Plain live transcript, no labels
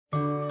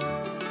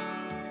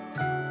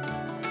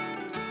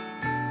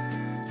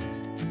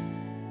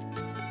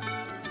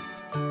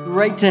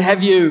Great to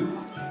have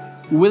you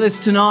with us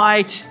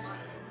tonight.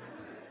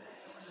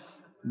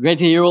 Great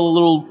to hear all the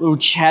little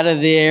chatter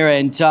there,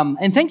 and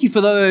thank you for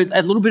a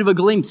little bit of a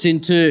glimpse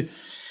into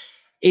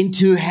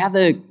how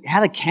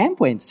the camp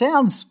went.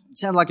 Sounded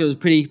like it was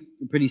pretty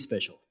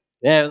special.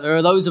 Yeah, there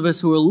are those of us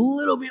who are a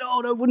little bit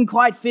older, wouldn't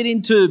quite fit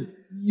into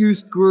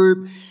youth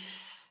group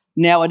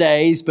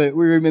nowadays, but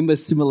we remember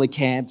similar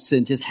camps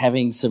and just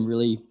having some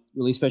really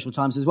special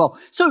times as well.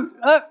 So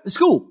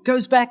school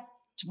goes back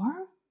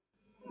tomorrow.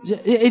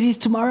 It is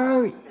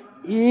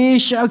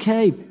tomorrow-ish,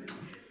 okay.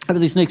 Over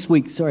this next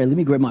week, sorry, let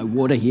me grab my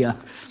water here.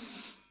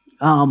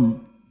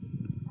 Well,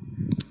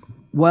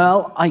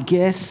 I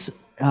guess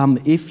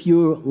if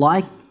you're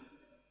like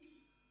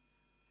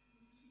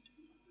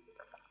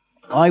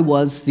I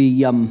was,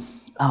 the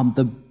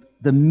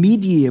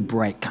mid-year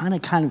break kind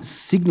of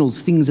signals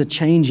things are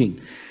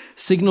changing,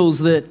 signals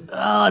that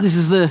this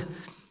is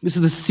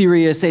the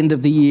serious end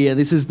of the year.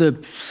 This is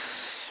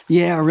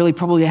I really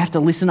probably have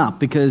to listen up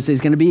because there's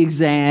going to be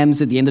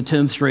exams at the end of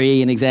term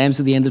 3 and exams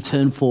at the end of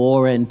term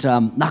 4 and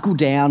knuckle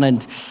down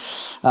and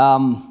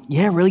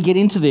really get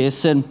into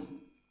this. And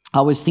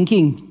I was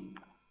thinking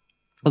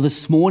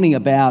this morning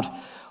about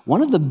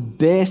one of the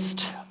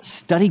best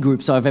study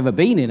groups I've ever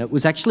been in. It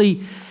was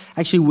actually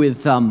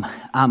with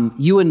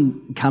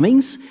Ewan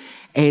Cummings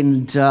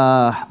and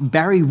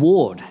Barry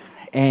Ward.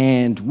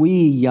 And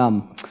we,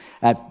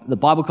 at the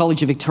Bible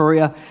College of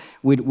Victoria,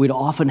 we'd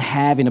often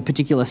have in a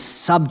particular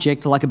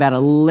subject like about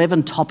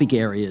 11 topic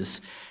areas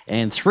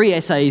and 3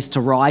 essays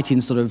to write in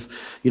sort of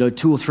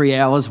 2 or 3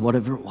 hours,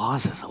 whatever it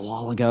was. It's a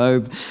while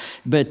ago,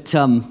 but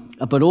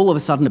all of a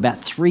sudden about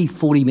 3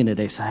 40-minute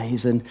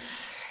essays and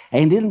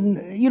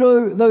in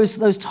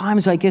those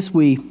times I guess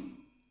we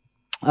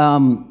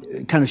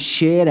kind of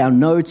shared our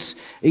notes.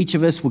 Each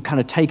of us would kind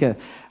of take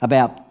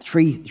about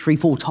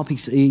 4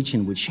 topics each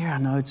and would share our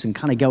notes and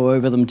kind of go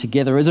over them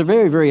together as a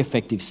very, very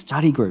effective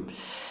study group.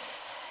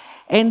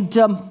 And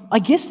I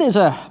guess there's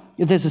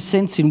a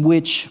sense in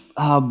which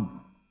the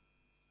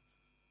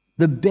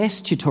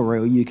best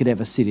tutorial you could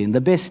ever sit in,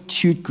 the best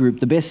tute group,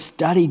 the best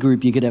study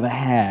group you could ever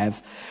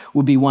have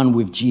would be one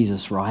with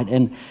Jesus, right?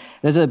 And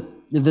there's a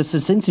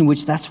sense in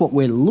which that's what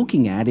we're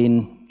looking at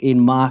in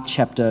Mark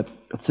chapter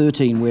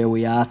 13, where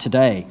we are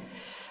today.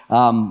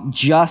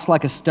 Just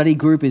like a study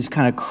group is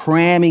kind of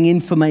cramming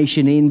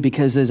information in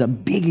because there's a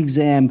big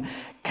exam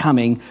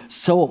coming,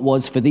 so it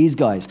was for these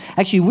guys.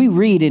 Actually, we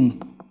read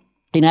in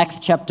Acts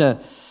chapter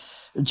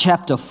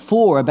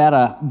 4 about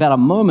a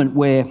moment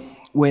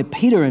where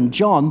Peter and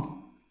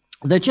John,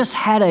 they just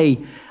had a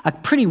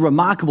pretty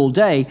remarkable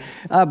day.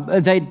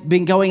 They'd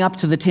been going up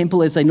to the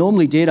temple as they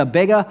normally did. A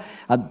beggar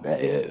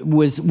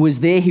was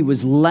there. He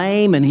was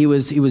lame and he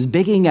was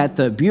begging at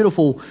the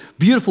beautiful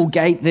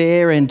gate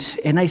there. And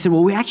they said,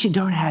 well, we actually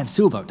don't have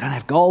silver, don't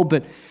have gold,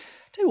 but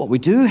tell you what we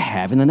do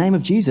have, in the name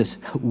of Jesus,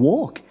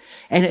 walk.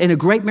 And a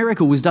great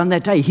miracle was done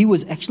that day. He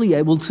was actually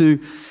able to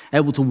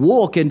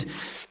walk, and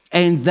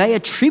they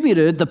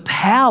attributed the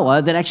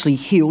power that actually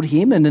healed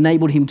him and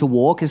enabled him to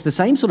walk as the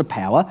same sort of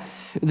power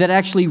that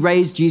actually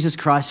raised Jesus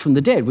Christ from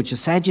the dead, which the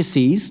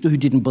Sadducees, who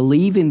didn't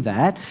believe in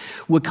that,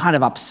 were kind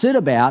of upset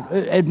about.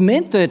 It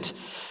meant that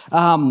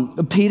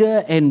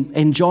Peter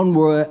and John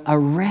were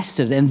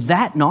arrested, and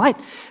that night,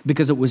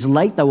 because it was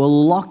late, they were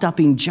locked up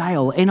in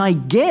jail. And I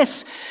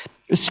guess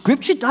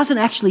Scripture doesn't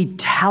actually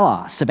tell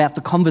us about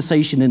the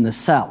conversation in the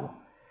cell,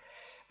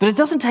 but it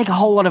doesn't take a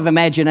whole lot of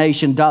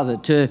imagination, does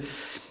it, to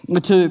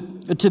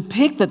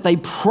pick that they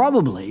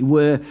probably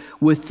were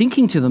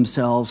thinking to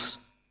themselves,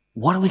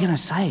 what are we going to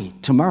say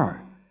tomorrow?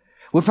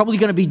 We're probably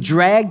going to be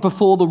dragged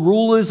before the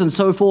rulers and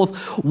so forth.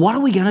 What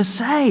are we going to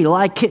say?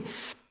 Like,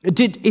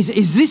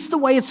 is this the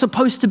way it's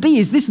supposed to be?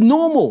 Is this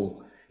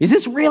normal? Is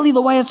this really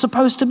the way it's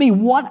supposed to be?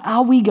 What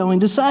are we going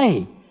to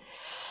say?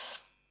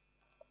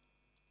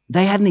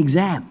 They had an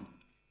exam.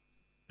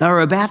 They were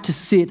about to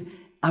sit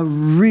a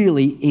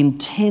really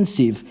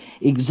intensive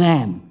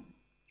exam.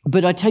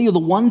 But I tell you, the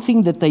one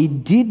thing that they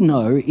did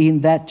know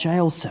in that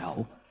jail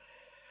cell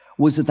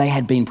was that they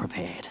had been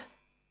prepared.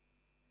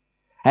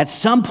 At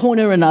some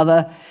point or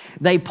another,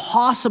 they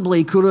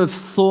possibly could have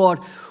thought,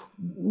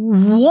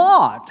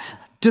 what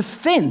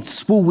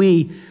defense will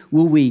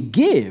we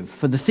give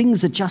for the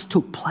things that just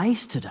took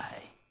place today?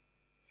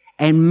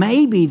 And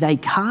maybe they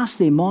cast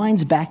their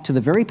minds back to the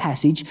very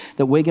passage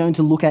that we're going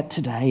to look at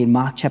today in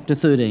Mark chapter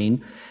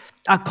 13,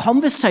 a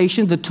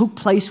conversation that took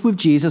place with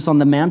Jesus on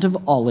the Mount of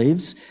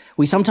Olives.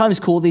 We sometimes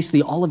call this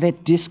the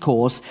Olivet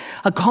Discourse,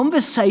 a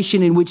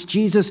conversation in which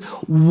Jesus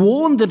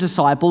warned the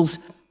disciples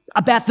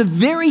about the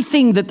very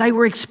thing that they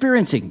were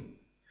experiencing.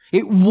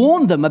 It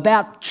warned them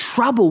about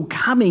trouble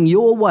coming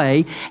your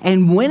way,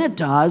 and when it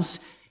does,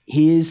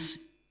 here's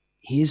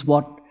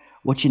what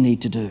you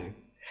need to do.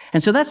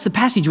 And so that's the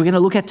passage we're going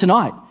to look at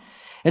tonight.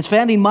 It's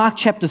found in Mark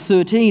chapter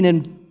 13,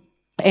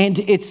 and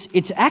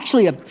it's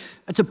actually a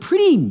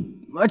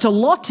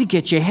lot to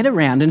get your head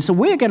around. And so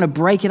we're going to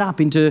break it up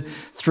into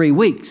 3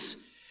 weeks.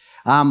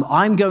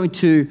 I'm going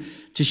to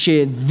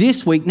share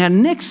this week. Now,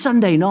 next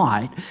Sunday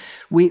night,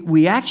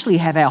 we actually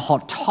have our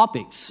hot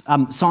topics,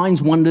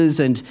 signs, wonders,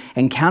 and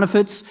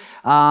counterfeits.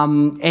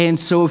 And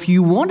so if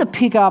you want to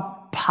pick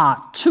up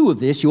part 2 of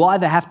this, you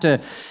either have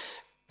to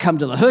come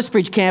to the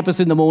Hurstbridge campus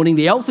in the morning,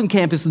 the Eltham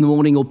campus in the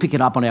morning, or pick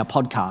it up on our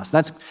podcast.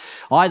 That's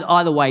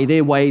either way, there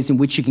are ways in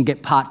which you can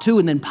get part 2,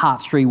 and then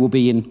part 3 will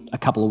be in a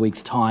couple of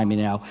weeks' time in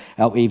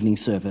our evening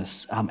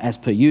service, as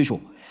per usual.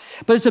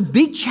 But it's a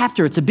big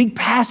chapter, it's a big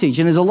passage,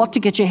 and there's a lot to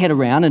get your head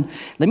around. And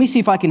let me see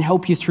if I can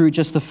help you through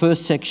just the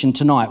first section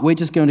tonight. We're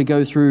just going to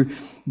go through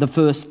the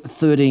first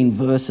 13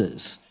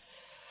 verses.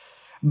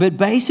 But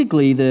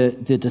basically, the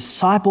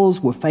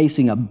disciples were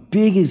facing a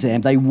big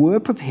exam. They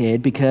were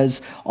prepared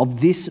because of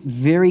this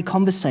very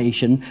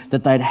conversation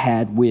that they'd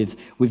had with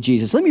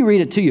Jesus. Let me read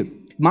it to you.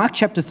 Mark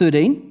chapter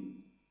 13,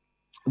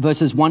 we'll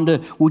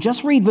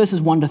just read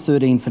verses 1 to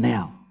 13 for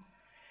now.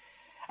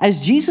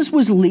 As Jesus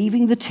was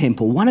leaving the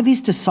temple, one of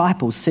his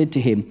disciples said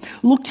to him,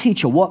 "Look,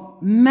 teacher,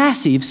 what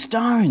massive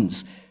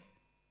stones!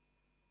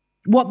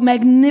 What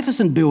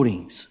magnificent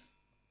buildings!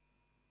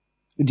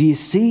 Do you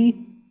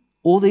see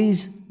all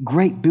these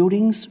great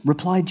buildings?"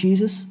 replied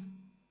Jesus.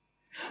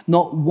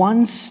 "Not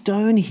one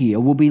stone here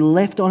will be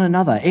left on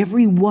another.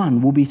 Every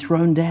one will be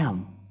thrown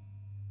down."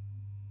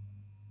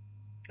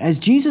 As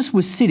Jesus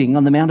was sitting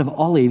on the Mount of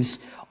Olives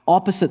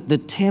opposite the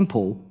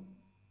temple,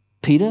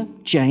 Peter,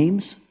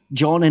 James,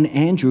 John, and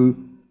Andrew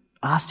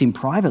asked him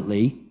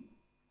privately,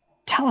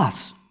 "Tell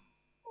us,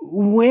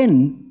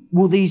 when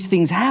will these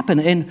things happen,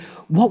 and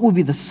what will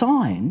be the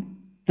sign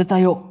that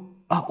they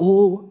are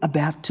all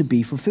about to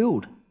be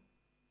fulfilled?"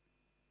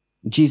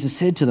 Jesus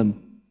said to them,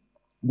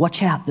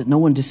 "Watch out that no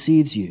one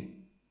deceives you.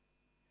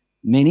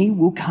 Many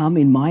will come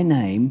in my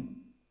name,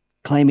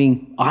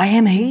 claiming, 'I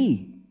am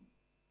he,'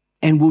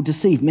 and will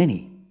deceive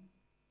many.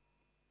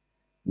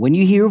 When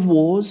you hear of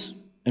wars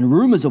and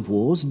rumors of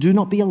wars, do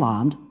not be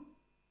alarmed.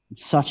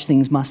 Such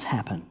things must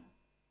happen,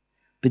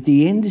 but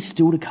the end is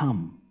still to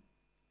come.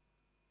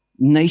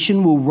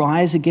 Nation will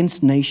rise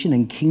against nation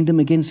and kingdom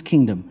against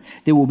kingdom.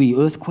 There will be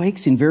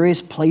earthquakes in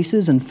various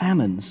places and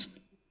famines.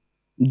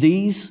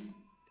 These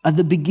are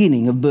the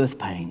beginning of birth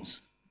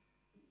pains.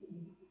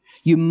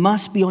 You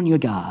must be on your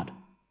guard.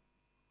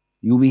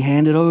 You will be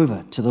handed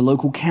over to the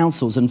local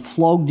councils and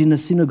flogged in the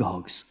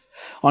synagogues.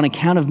 On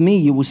account of me,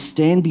 you will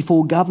stand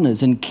before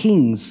governors and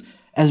kings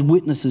as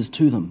witnesses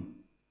to them.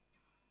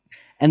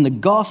 And the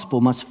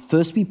gospel must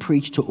first be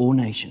preached to all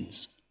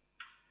nations.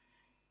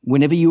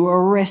 Whenever you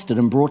are arrested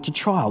and brought to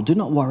trial, do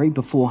not worry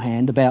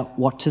beforehand about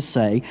what to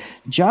say.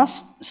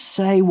 Just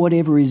say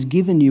whatever is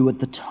given you at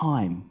the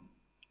time,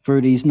 for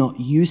it is not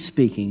you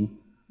speaking,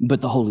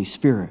 but the Holy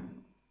Spirit.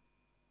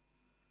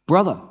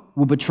 Brother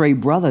will betray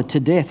brother to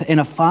death, and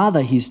a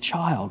father his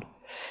child.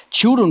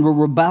 Children will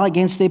rebel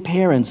against their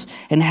parents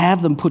and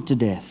have them put to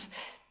death.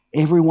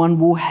 Everyone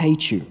will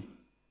hate you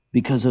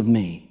because of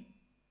me,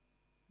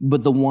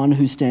 but the one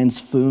who stands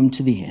firm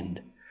to the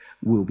end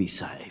will be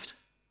saved."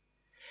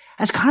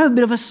 That's kind of a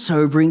bit of a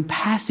sobering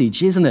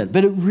passage, isn't it?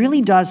 But it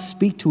really does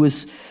speak to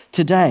us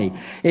today.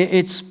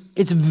 It's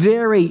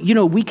very,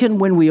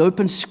 when we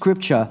open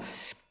Scripture,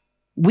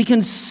 we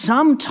can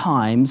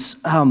sometimes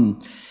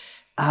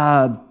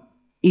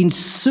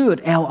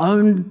insert our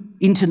own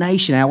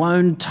intonation, our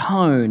own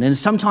tone, and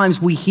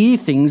sometimes we hear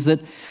things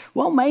that,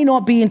 may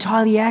not be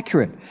entirely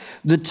accurate.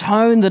 The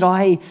tone that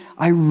I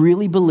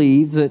really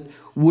believe that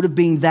would have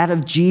been that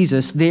of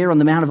Jesus there on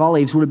the Mount of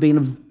Olives would have been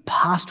of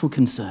pastoral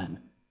concern.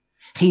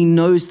 He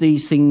knows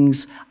these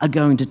things are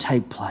going to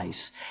take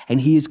place, and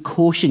he is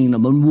cautioning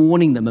them and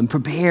warning them and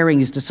preparing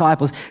his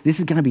disciples. This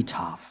is going to be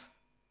tough.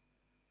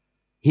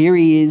 Here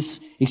he is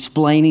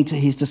explaining to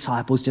his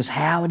disciples just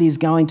how it is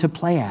going to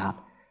play out,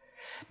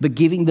 but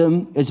giving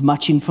them as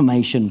much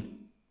information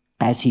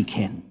as he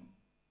can.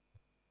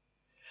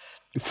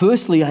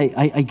 Firstly,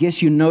 I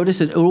guess you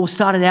notice it all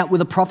started out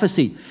with a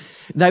prophecy.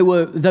 They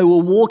were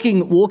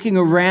walking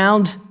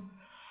around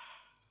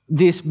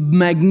this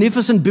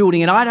magnificent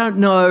building, and I don't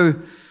know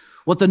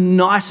what the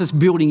nicest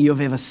building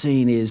you've ever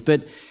seen is,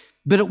 but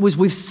it was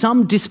with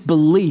some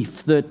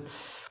disbelief that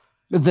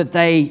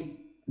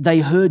they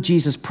heard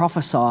Jesus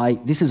prophesy,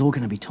 this is all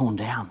going to be torn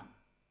down.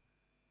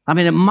 I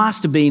mean, it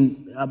must have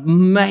been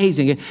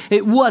amazing.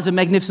 It was a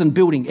magnificent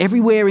building.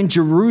 Everywhere in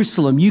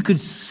Jerusalem, you could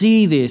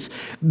see this.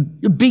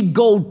 Big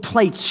gold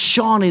plates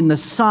shone in the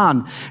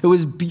sun. It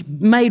was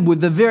made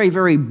with the very,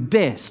 very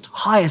best,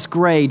 highest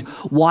grade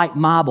white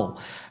marble.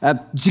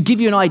 To give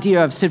you an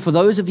idea, I've said for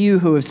those of you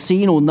who have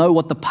seen or know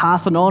what the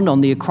Parthenon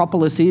on the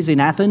Acropolis is in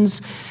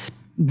Athens,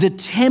 the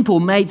temple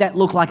made that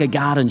look like a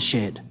garden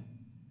shed.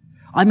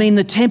 I mean,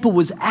 the temple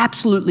was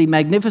absolutely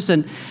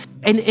magnificent,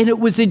 and it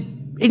was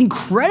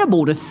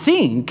incredible to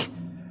think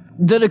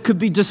that it could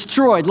be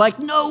destroyed. Like,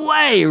 no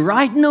way,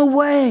 right? No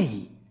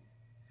way.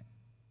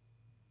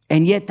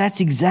 And yet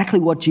that's exactly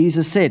what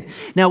Jesus said.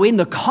 Now, in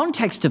the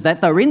context of that,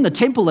 they were in the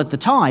temple at the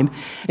time.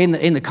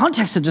 In the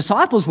context, the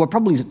disciples were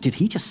probably, did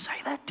he just say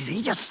that? Did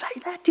he just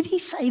say that? Did he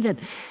say that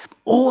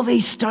all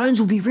these stones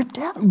will be ripped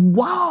out?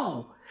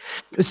 Wow.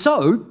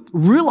 So,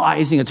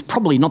 realizing it's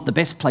probably not the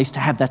best place to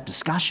have that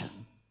discussion,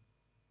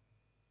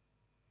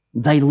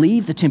 they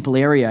leave the temple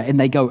area and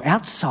they go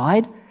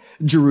outside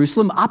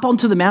Jerusalem up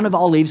onto the Mount of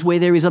Olives where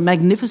there is a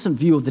magnificent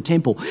view of the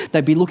temple.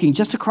 They'd be looking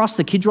just across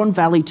the Kidron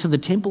Valley to the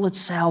temple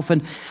itself.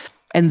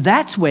 And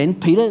that's when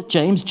Peter,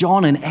 James,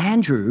 John, and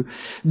Andrew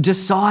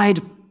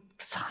decide,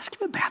 let's ask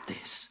him about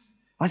this.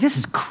 Like, this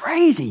is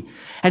crazy.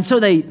 And so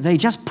they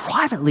just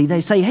privately, they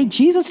say, hey,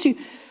 Jesus,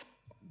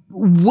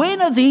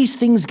 when are these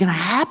things going to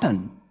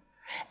happen?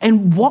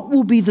 And what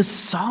will be the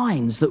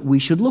signs that we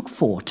should look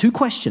for? 2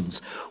 questions.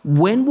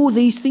 When will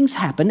these things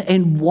happen?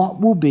 And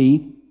what will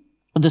be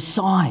the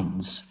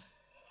signs?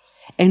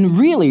 And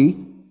really,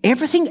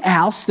 everything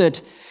else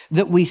that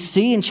we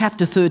see in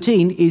chapter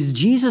 13 is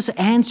Jesus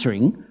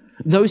answering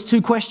those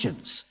 2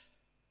 questions.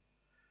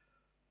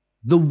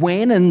 The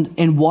when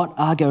and what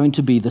are going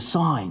to be the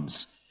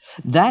signs.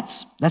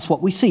 That's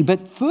what we see.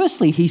 But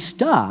firstly, he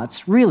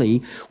starts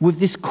really with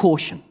this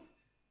caution.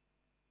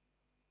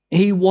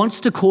 He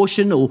wants to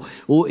caution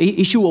or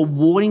issue a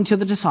warning to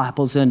the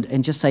disciples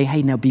and just say,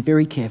 hey, now be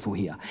very careful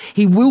here.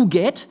 He will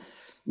get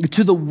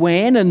to the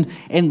when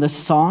and the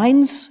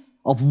signs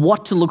of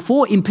what to look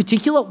for. In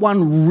particular,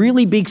 one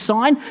really big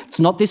sign. It's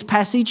not this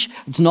passage.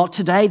 It's not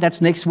today.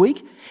 That's next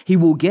week. He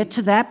will get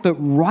to that. But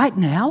right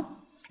now,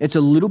 it's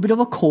a little bit of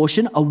a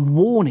caution, a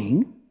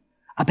warning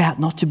about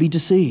not to be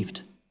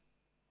deceived.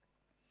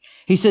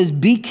 He says,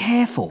 be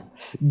careful.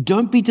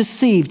 Don't be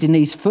deceived in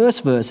these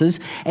first verses.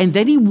 And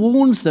then he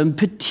warns them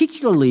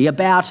particularly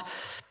about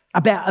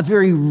a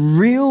very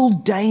real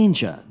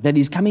danger that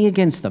is coming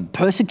against them.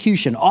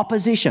 Persecution,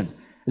 opposition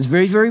is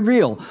very, very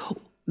real.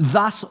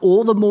 Thus,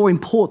 all the more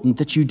important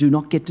that you do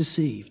not get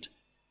deceived.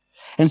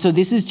 And so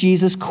this is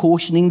Jesus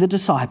cautioning the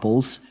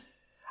disciples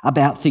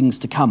about things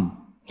to come.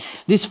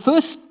 This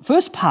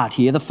first part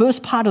here, the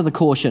first part of the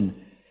caution,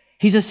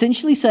 he's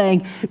essentially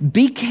saying,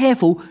 be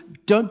careful,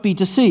 don't be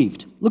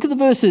deceived. Look at the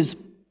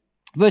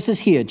verses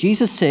here.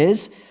 Jesus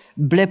says,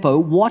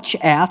 blepo, watch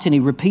out, and he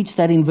repeats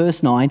that in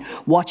verse 9,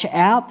 watch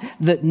out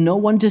that no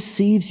one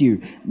deceives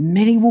you.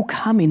 Many will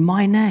come in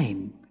my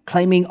name,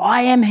 claiming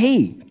I am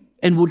he,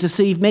 and will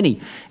deceive many.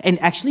 And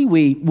actually,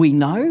 we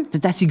know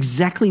that that's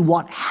exactly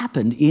what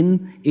happened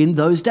in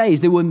those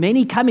days. There were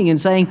many coming and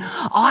saying,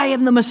 I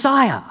am the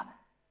Messiah.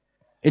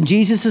 And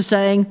Jesus is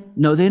saying,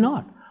 no, they're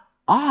not.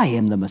 I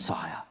am the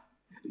Messiah.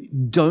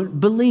 Don't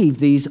believe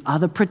these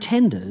other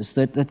pretenders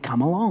that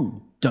come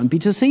along. Don't be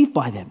deceived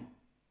by them.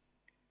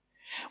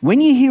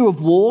 When you hear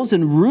of wars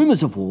and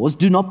rumors of wars,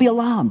 do not be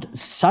alarmed.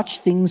 Such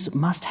things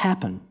must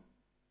happen,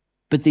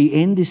 but the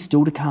end is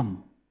still to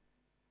come.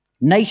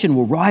 Nation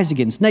will rise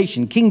against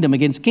nation, kingdom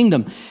against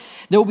kingdom.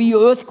 There will be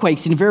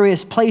earthquakes in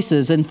various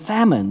places and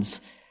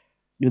famines.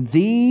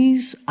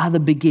 These are the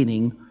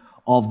beginning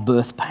of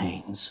birth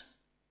pains.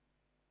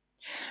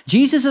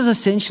 Jesus is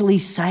essentially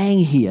saying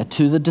here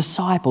to the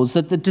disciples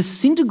that the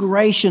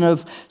disintegration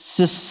of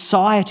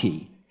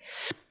society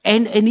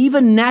and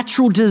even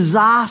natural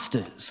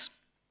disasters,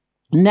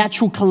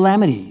 natural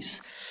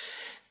calamities,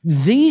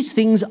 these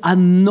things are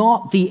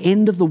not the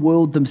end of the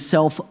world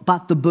themselves,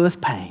 but the birth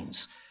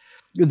pains,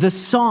 the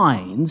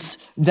signs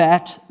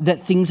that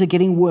things are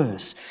getting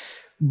worse.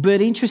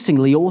 But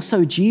interestingly,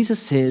 also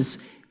Jesus says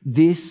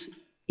this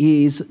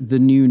is the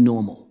new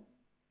normal.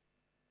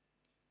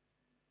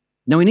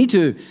 Now we need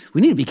to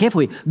be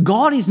careful here.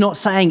 God is not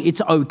saying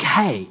it's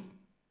okay.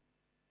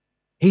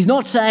 He's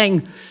not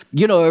saying,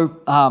 there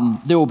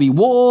will be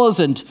wars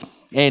and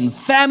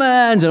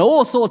famines and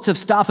all sorts of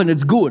stuff and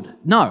it's good.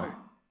 No,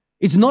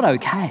 it's not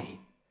okay.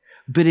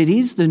 But it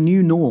is the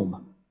new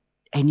norm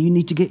and you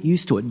need to get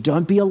used to it.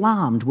 Don't be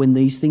alarmed when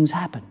these things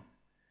happen.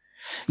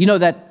 You know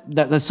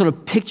that sort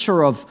of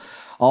picture of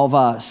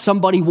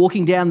somebody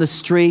walking down the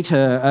street,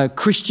 a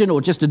Christian or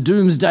just a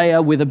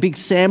doomsdayer with a big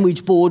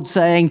sandwich board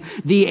saying,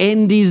 the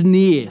end is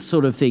near,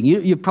 sort of thing.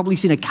 You've probably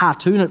seen a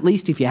cartoon, at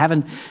least, if you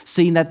haven't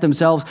seen that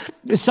themselves.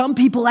 Some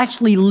people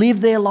actually live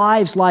their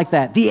lives like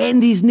that. The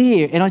end is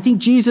near. And I think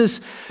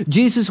Jesus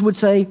would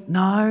say,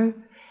 no,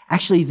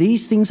 actually,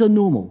 these things are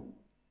normal.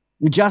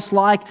 Just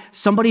like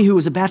somebody who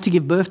is about to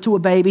give birth to a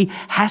baby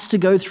has to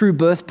go through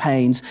birth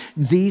pains.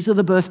 These are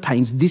the birth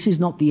pains. This is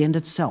not the end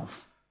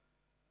itself.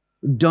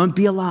 Don't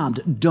be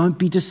alarmed. Don't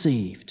be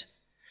deceived.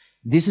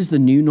 This is the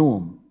new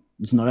norm.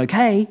 It's not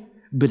okay,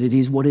 but it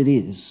is what it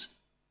is.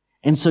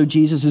 And so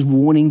Jesus is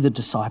warning the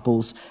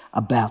disciples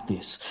about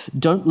this.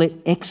 Don't let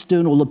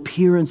external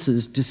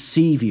appearances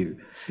deceive you.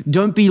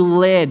 Don't be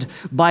led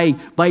by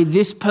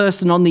this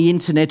person on the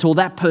internet or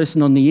that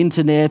person on the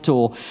internet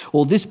or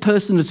this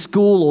person at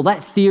school or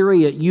that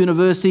theory at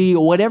university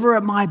or whatever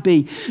it might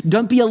be.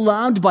 Don't be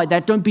alarmed by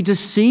that. Don't be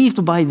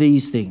deceived by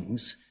these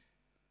things.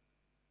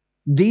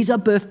 These are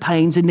birth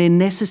pains and they're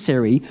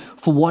necessary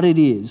for what it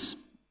is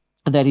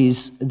that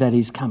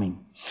is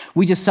coming.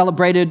 We just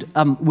celebrated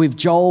with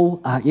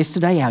Joel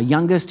yesterday, our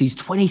youngest, his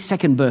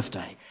 22nd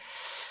birthday.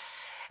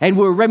 And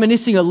we're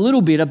reminiscing a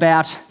little bit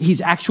about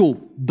his actual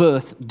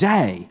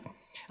birthday.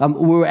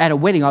 we were at a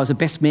wedding. I was a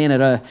best man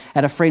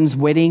at a friend's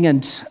wedding,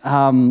 and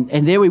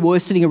there we were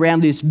sitting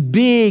around this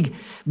big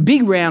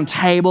round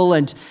table,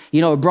 and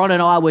Bron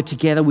and I were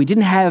together. We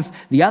didn't have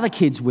the other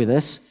kids with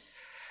us,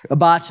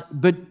 but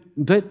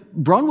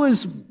Bron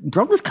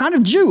was kind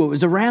of due. It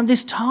was around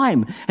this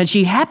time, and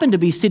she happened to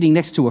be sitting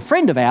next to a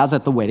friend of ours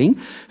at the wedding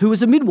who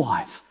was a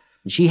midwife.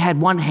 And she had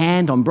one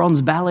hand on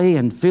Bron's belly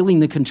and feeling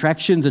the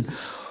contractions, and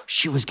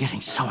she was getting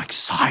so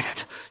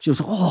excited. She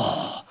was,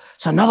 oh,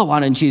 it's another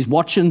one, and she's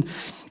watching,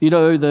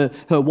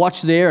 her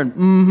watch there,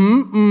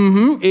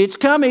 and it's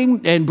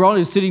coming. And Bron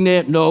is sitting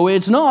there, no,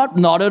 it's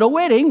not at a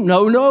wedding,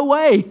 no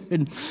way.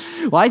 And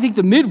I think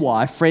the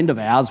midwife friend of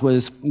ours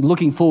was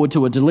looking forward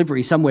to a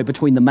delivery somewhere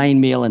between the main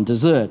meal and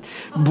dessert.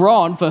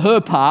 Bron, for her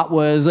part,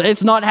 was,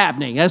 it's not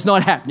happening.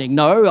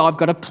 No, I've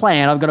got a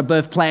plan. I've got a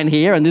birth plan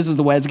here, and this is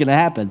the way it's going to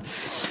happen.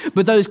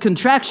 But those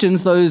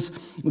contractions, those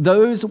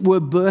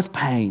were birth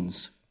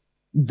pains.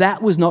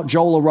 That was not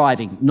Joel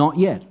arriving, not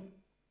yet.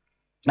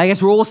 I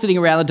guess we're all sitting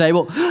around the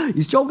table.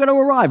 Is Joel going to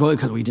arrive? Well,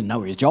 because we didn't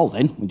know he was Joel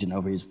then. We didn't know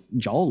if he was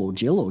Joel or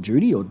Jill or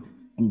Judy or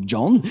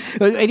John.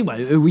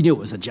 Anyway, we knew it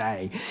was a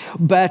J.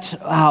 But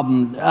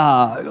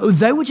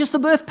they were just the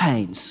birth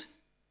pains.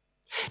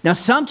 Now,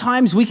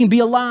 sometimes we can be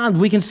alarmed.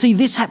 We can see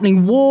this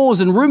happening, wars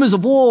and rumors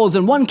of wars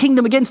and one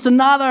kingdom against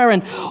another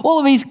and all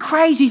of these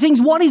crazy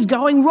things. What is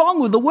going wrong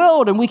with the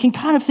world? And we can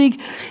kind of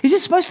think, is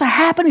this supposed to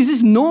happen? Is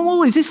this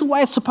normal? Is this the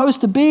way it's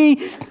supposed to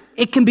be?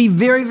 It can be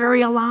very,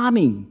 very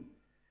alarming.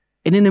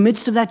 And in the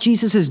midst of that,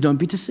 Jesus says, don't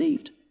be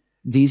deceived.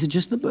 These are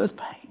just the birth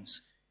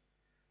pains.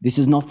 This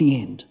is not the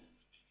end.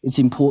 It's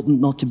important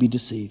not to be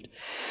deceived.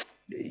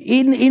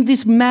 In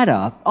this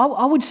matter,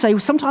 I would say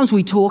sometimes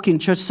we talk in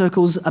church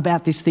circles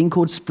about this thing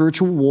called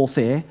spiritual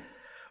warfare,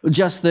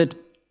 just that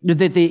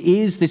there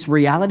is this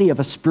reality of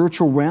a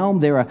spiritual realm.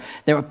 There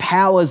are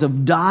powers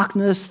of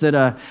darkness that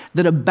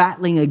are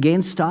battling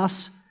against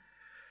us.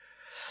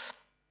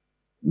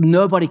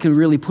 Nobody can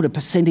really put a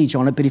percentage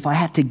on it, but if I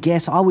had to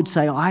guess, I would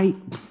say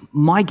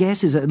my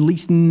guess is at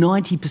least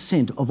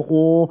 90% of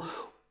all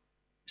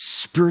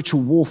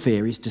spiritual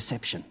warfare is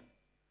deception.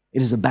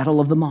 It is a battle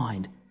of the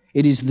mind.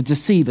 It is the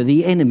deceiver,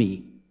 the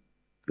enemy,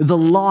 the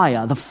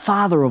liar, the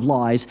father of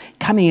lies,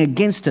 coming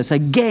against us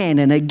again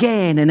and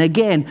again and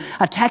again,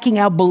 attacking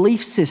our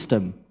belief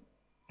system,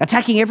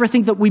 attacking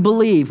everything that we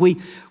believe.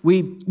 We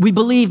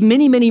believe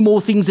many, many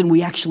more things than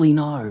we actually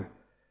know.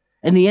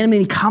 And the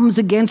enemy comes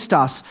against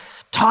us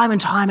time and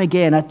time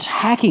again,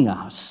 attacking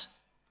us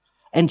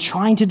and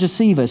trying to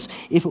deceive us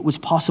if it was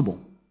possible,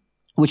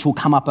 which will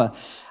come up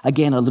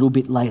again a little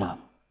bit later.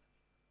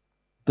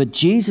 But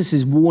Jesus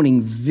is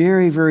warning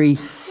giving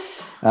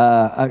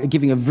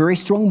a very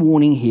strong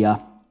warning here.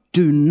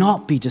 Do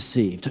not be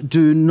deceived.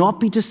 Do not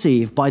be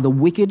deceived by the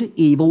wicked,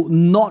 evil,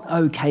 not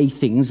okay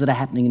things that are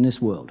happening in this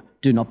world.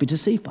 Do not be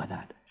deceived by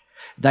that.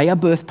 They are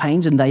birth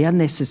pains and they are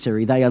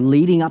necessary. They are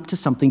leading up to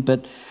something,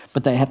 but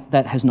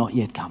that has not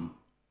yet come.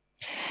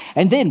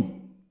 And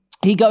then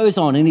he goes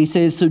on and he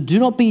says, so do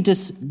not be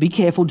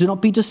careful, do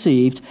not be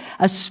deceived,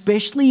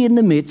 especially in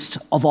the midst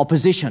of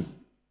opposition.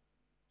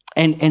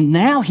 And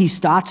now he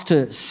starts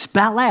to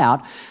spell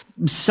out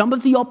some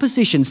of the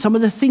opposition, some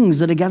of the things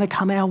that are going to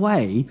come our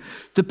way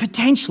that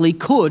potentially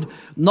could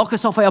knock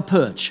us off our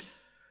perch,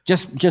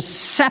 just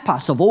sap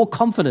us of all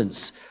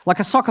confidence, like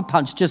a soccer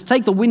punch, just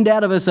take the wind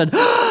out of us and,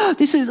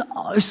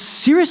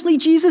 seriously,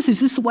 Jesus, is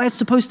this the way it's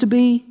supposed to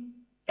be?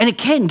 And it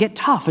can get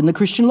tough in the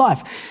Christian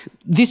life.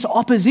 This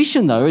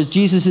opposition, though, as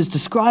Jesus is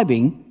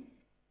describing,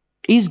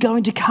 is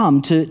going to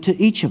come to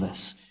each of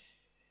us.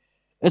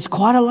 It's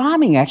quite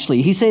alarming,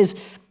 actually. He says,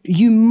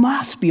 you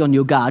must be on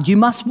your guard. You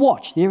must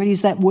watch. There it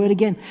is, that word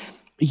again.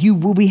 You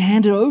will be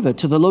handed over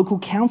to the local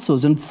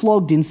councils and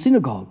flogged in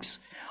synagogues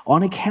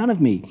on account of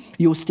me.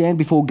 You'll stand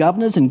before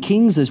governors and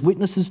kings as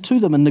witnesses to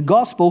them, and the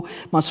gospel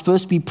must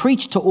first be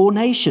preached to all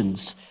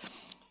nations.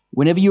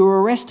 Whenever you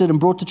are arrested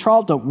and brought to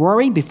trial, don't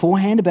worry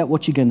beforehand about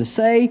what you're going to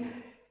say.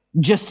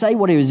 Just say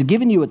whatever is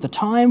given you at the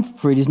time,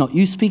 for it is not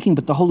you speaking,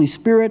 but the Holy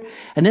Spirit.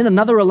 And then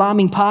another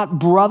alarming part,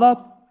 brother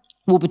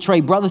will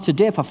betray brother to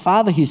death, a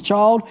father his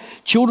child.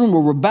 Children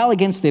will rebel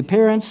against their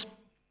parents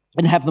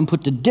and have them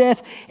put to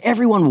death.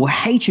 Everyone will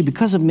hate you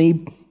because of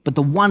me, but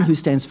the one who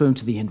stands firm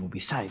to the end will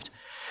be saved.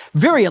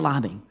 Very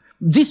alarming.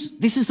 This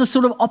is the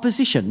sort of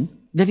opposition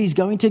that is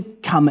going to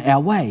come our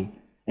way.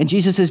 And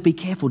Jesus says, be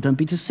careful, don't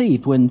be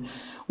deceived when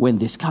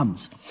this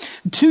comes.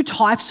 Two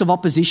types of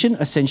opposition,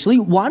 essentially.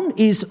 One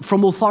is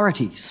from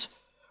authorities,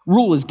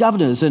 rulers,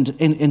 governors,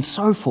 and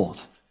so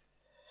forth.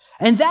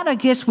 And that, I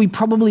guess, we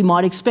probably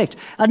might expect.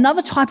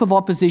 Another type of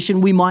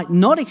opposition we might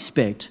not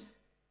expect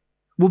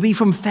will be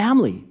from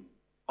family.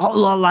 Oh,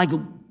 like,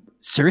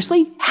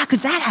 seriously? How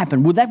could that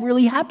happen? Would that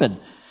really happen?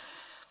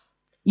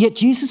 Yet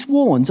Jesus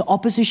warns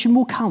opposition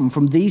will come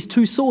from these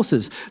two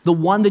sources. The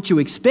one that you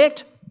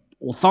expect,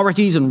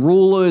 authorities and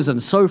rulers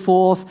and so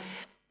forth,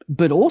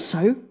 but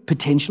also,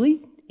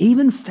 potentially,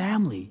 even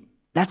family.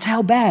 That's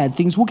how bad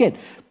things will get.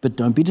 But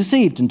don't be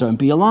deceived and don't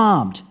be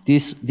alarmed.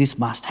 This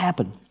must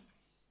happen.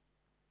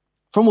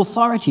 From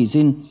authorities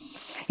in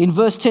in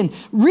verse 10,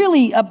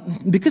 really,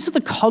 because of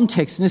the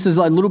context, and this is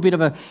a little bit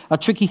of a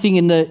tricky thing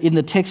in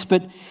the text,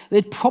 but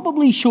it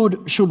probably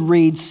should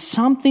read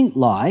something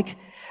like,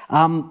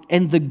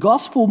 and the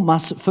gospel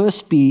must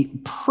first be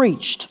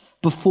preached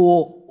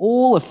before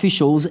all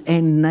officials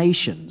and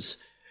nations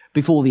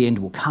before the end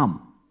will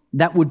come.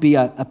 That would be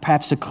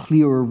perhaps a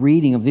clearer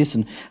reading of this,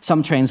 and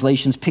some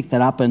translations pick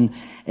that up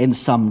and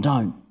some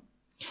don't.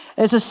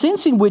 There's a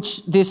sense in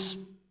which this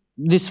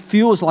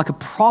feels like a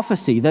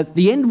prophecy that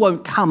the end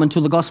won't come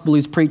until the gospel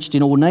is preached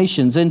in all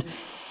nations. And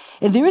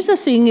there is a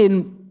thing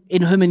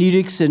in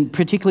hermeneutics, and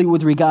particularly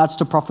with regards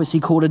to prophecy,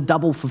 called a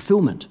double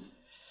fulfillment.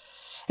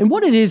 And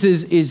what it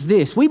is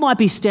this. We might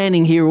be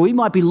standing here, or we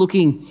might be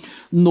looking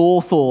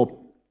north or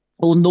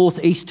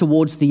northeast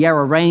towards the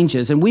Yarra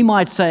Ranges, and we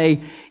might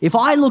say, if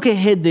I look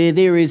ahead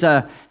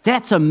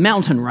that's a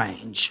mountain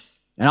range,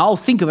 and I'll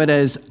think of it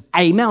as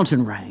a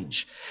mountain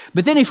range.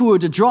 But then if we were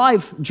to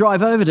drive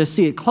over to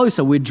see it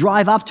closer, we'd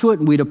drive up to it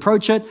and we'd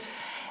approach it,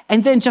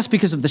 and then just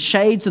because of the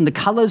shades and the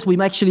colours, we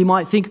actually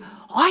might think,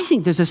 I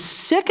think there's a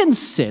second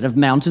set of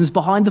mountains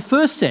behind the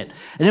first set.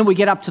 And then we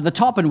get up to the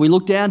top and we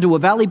look down to a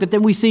valley, but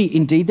then we see,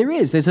 indeed there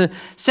is. There's a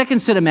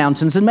second set of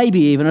mountains and maybe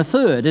even a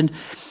third.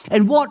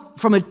 And what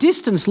from a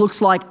distance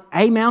looks like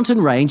a mountain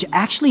range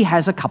actually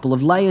has a couple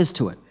of layers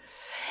to it.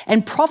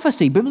 And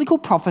prophecy, biblical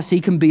prophecy,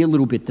 can be a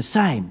little bit the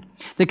same.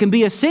 There can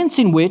be a sense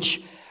in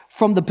which,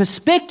 from the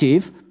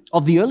perspective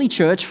of the early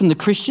church, from the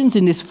Christians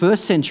in this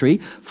first century,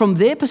 from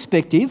their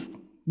perspective,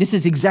 this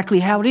is exactly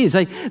how it is.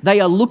 They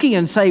are looking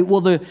and say,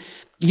 well,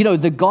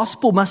 the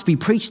gospel must be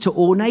preached to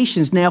all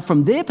nations. Now,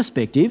 from their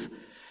perspective,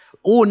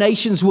 all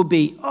nations would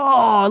be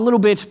a little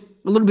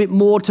bit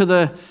more to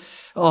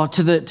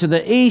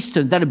the east,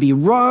 and that'd be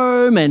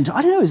Rome. And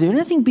I don't know, is there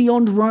anything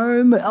beyond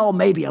Rome? Oh,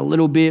 maybe a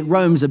little bit.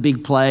 Rome's a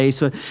big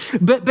place,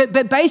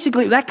 but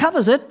basically that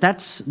covers it.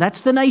 That's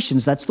the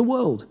nations. That's the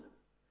world.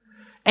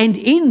 And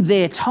in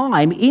their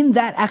time, in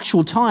that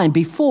actual time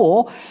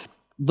before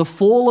the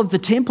fall of the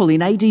temple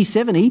in AD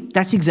 70,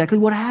 that's exactly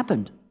what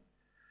happened.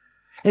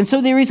 And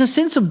so there is a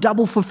sense of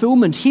double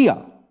fulfillment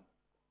here.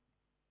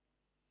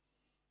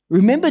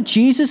 Remember,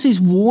 Jesus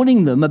is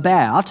warning them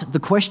about, the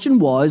question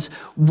was,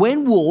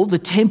 when will the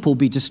temple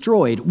be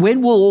destroyed?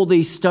 When will all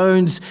these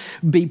stones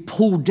be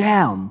pulled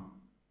down?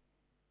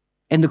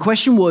 And the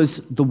question was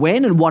the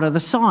when and what are the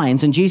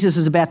signs? And Jesus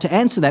is about to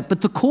answer that, but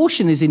the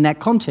caution is in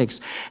that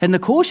context. And the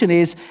caution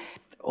is,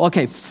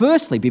 okay,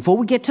 firstly, before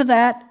we get to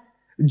that,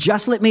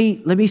 just let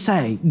me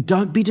say,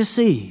 don't be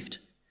deceived.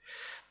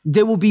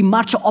 There will be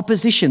much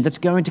opposition that's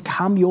going to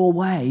come your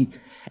way.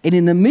 And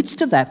in the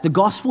midst of that, the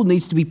gospel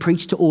needs to be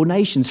preached to all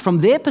nations. From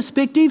their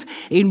perspective,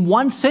 in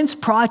one sense,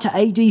 prior to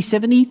AD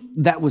 70,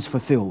 that was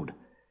fulfilled.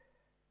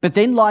 But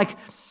then like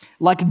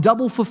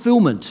double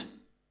fulfillment,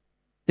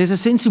 there's a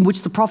sense in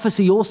which the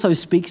prophecy also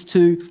speaks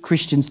to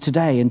Christians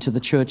today and to the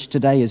church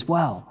today as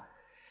well.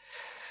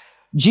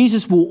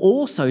 Jesus will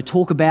also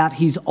talk about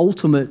his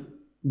ultimate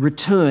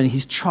return,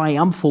 his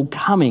triumphal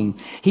coming.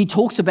 He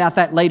talks about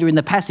that later in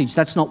the passage.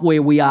 That's not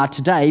where we are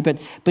today, but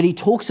he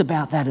talks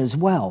about that as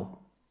well.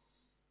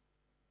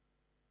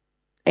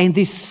 And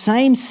this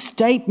same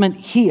statement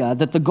here,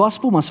 that the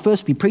gospel must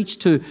first be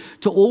preached to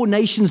all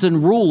nations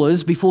and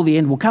rulers before the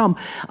end will come,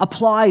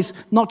 applies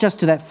not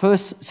just to that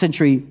first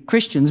century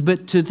Christians,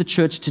 but to the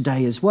church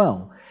today as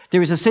well.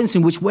 There is a sense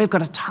in which we've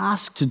got a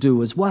task to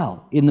do as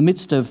well in the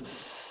midst of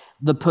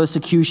the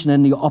persecution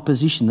and the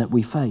opposition that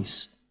we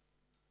face.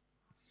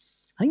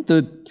 I think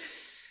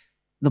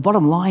the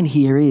bottom line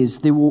here is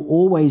there will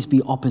always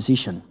be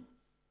opposition,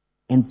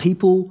 and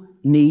people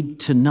need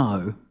to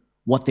know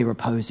what they're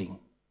opposing.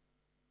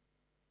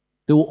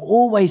 There will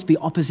always be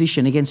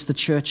opposition against the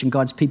church and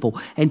God's people,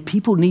 and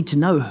people need to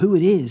know who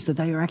it is that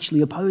they are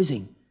actually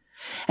opposing.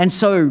 And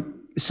so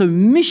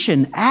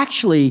mission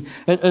actually,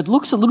 it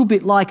looks a little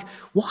bit like,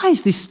 why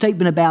is this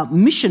statement about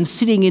mission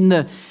sitting in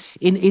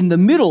the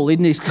middle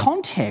in this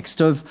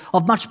context of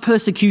much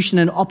persecution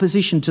and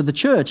opposition to the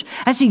church?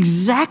 That's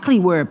exactly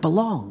where it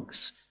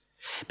belongs.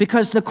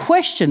 Because the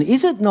question,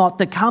 is it not,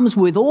 that comes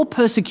with all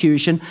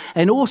persecution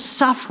and all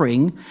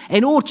suffering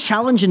and all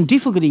challenge and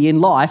difficulty in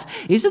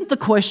life, isn't the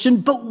question,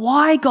 but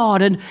why,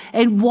 God?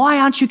 And why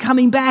aren't you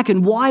coming back?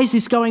 And why is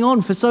this going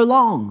on for so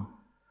long?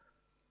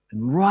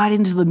 And right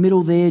into the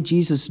middle there,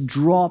 Jesus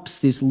drops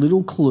this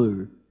little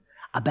clue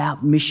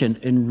about mission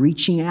and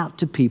reaching out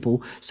to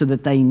people so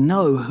that they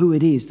know who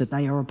it is that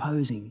they are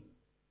opposing.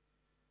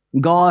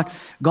 God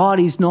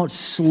is not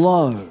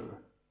slow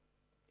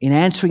in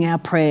answering our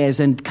prayers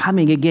and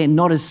coming again,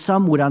 not as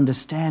some would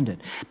understand it,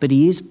 but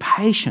he is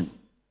patient.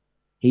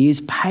 He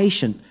is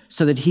patient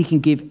so that he can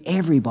give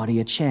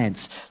everybody a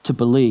chance to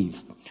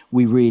believe,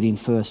 we read in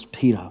 1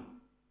 Peter.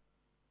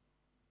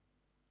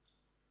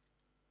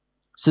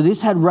 So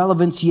this had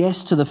relevance,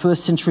 yes, to the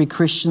first century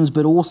Christians,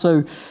 but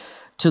also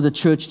to the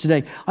church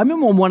today. I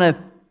remember on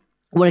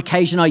one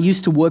occasion, I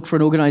used to work for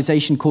an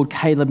organization called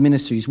Caleb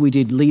Ministries. We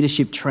did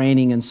leadership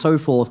training and so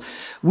forth.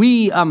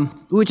 We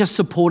were just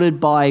supported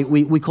by,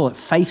 we call it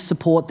faith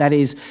support. That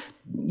is,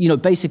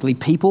 basically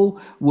people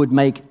would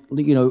make,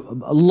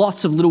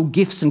 lots of little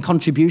gifts and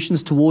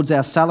contributions towards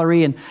our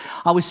salary. And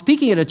I was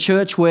speaking at a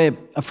church where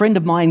a friend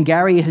of mine,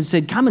 Gary, had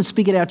said, come and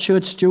speak at our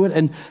church, Stewart,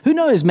 and who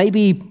knows,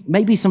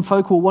 maybe some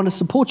folk will want to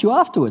support you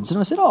afterwards. And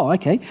I said, oh,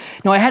 okay.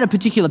 Now, I had a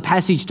particular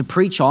passage to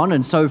preach on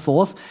and so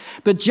forth,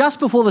 but just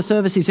before the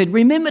service, he said,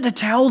 remember to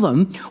tell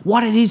them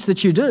what it is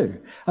that you do.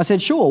 I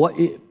said, sure.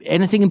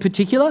 Anything in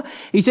particular?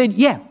 He said,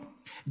 yeah,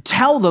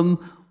 tell them,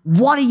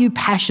 what are you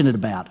passionate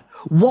about?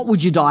 What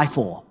would you die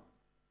for?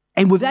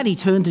 And with that, he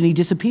turned and he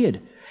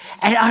disappeared.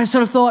 And I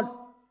sort of thought,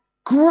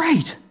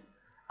 great.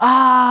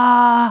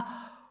 Wow.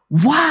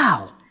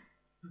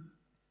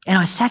 And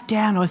I sat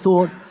down and I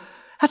thought,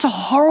 that's a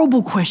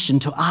horrible question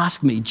to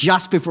ask me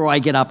just before I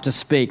get up to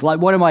speak. Like,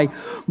 what am I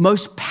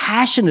most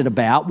passionate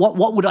about?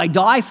 What would I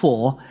die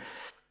for?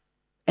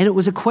 And it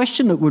was a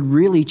question that would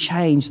really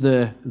change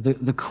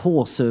the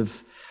course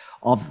of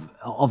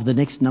the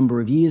next number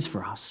of years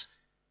for us.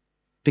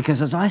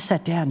 Because as I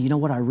sat down, you know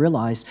what I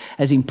realized?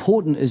 As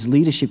important as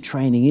leadership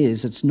training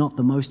is, it's not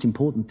the most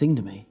important thing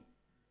to me.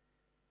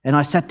 And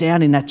I sat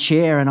down in that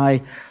chair and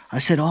I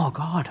said, oh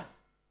God,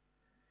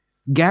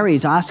 Gary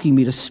is asking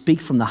me to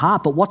speak from the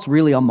heart, but what's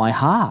really on my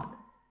heart?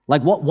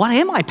 Like, what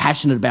am I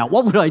passionate about?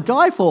 What would I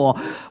die for?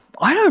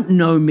 I don't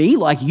know me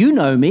like you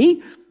know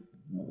me.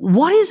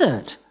 What is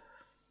it?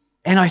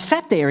 And I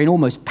sat there in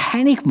almost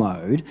panic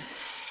mode.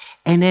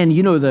 And then,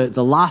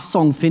 the last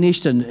song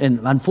finished, and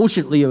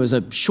unfortunately it was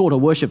a shorter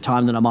worship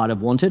time than I might have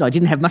wanted. I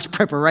didn't have much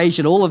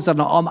preparation. All of a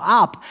sudden I'm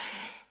up.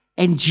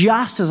 And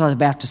just as I was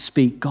about to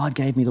speak, God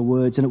gave me the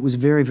words, and it was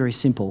very, very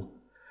simple.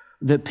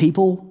 That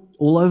people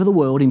all over the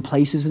world in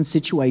places and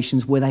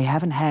situations where they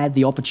haven't had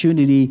the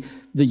opportunity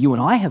that you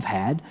and I have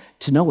had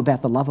to know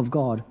about the love of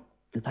God,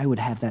 that they would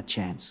have that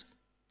chance.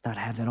 They'd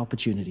have that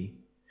opportunity.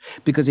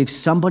 Because if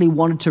somebody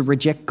wanted to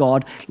reject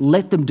God,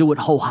 let them do it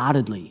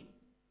wholeheartedly.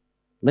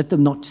 Let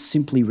them not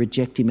simply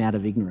reject him out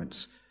of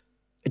ignorance.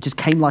 It just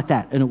came like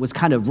that. And it was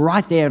kind of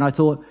right there. And I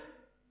thought,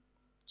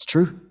 it's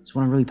true. It's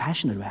what I'm really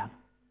passionate about.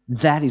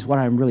 That is what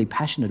I'm really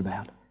passionate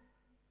about.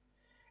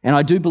 And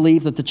I do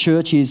believe that the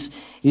church is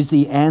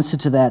the answer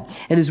to that.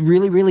 It is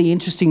really, really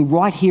interesting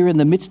right here in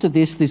the midst of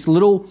this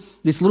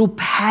little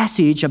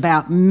passage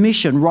about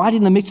mission, right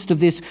in the midst of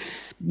this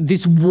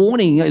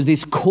warning,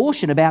 this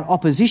caution about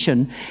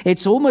opposition.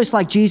 It's almost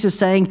like Jesus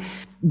saying,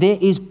 there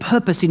is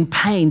purpose in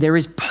pain. There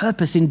is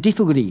purpose in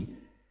difficulty.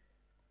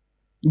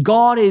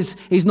 God is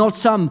not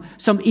some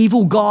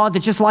evil God that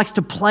just likes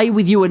to play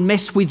with you and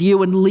mess with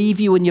you and leave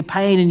you in your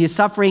pain and your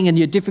suffering and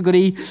your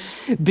difficulty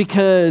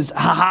because,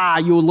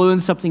 you'll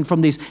learn something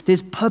from this.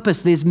 There's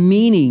purpose, there's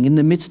meaning in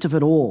the midst of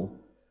it all.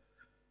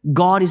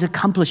 God is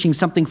accomplishing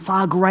something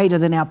far greater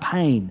than our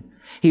pain.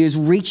 He is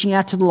reaching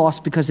out to the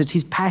lost because it's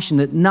his passion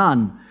that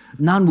none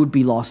would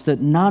be lost,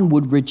 that none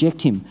would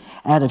reject him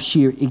out of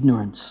sheer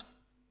ignorance.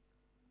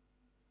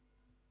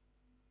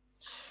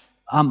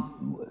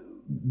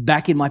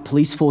 Back in my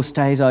police force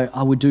days,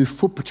 I would do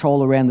foot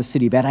patrol around the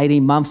city, about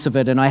 18 months of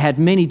it, and I had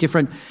many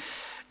different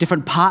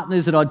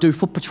partners that I'd do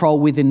foot patrol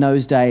with in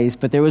those days,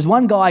 but there was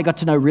one guy I got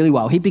to know really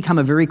well. He'd become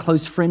a very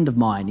close friend of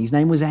mine. His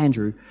name was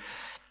Andrew.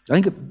 I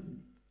think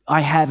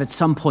I have at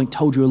some point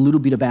told you a little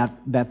bit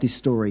about this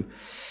story.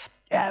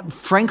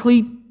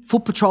 Frankly,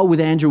 foot patrol with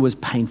Andrew was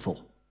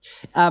painful.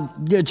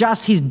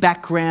 Just his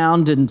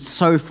background and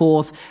so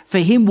forth. For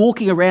him,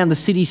 walking around the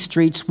city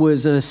streets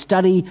was a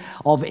study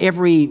of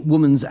every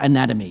woman's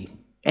anatomy.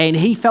 And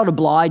he felt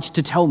obliged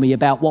to tell me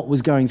about what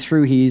was going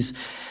through his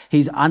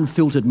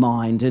unfiltered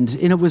mind. And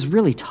it was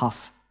really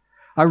tough.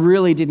 I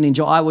really didn't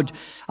enjoy. I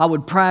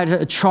would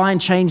try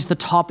and change the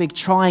topic,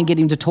 try and get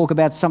him to talk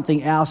about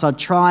something else. I'd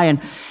try and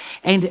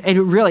it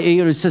really,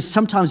 it was just,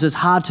 sometimes it was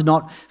hard to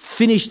not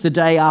finish the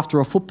day after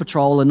a foot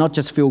patrol and not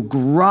just feel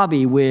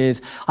grubby with,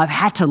 I've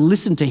had to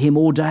listen to him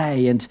all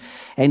day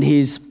and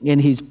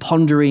his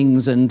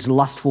ponderings and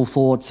lustful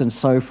thoughts and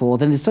so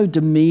forth. And it's so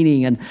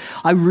demeaning, and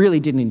I really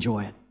didn't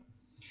enjoy it.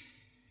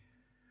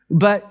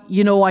 But,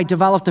 I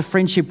developed a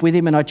friendship with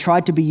him, and I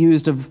tried to be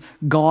used of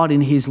God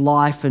in his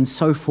life and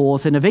so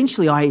forth. And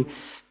eventually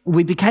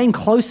we became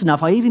close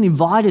enough. I even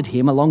invited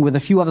him, along with a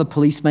few other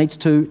police mates,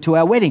 to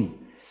our wedding.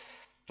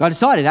 I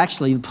decided,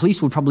 actually, the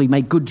police would probably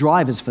make good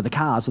drivers for the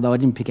cars, although I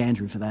didn't pick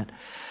Andrew for that.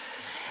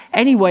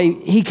 Anyway,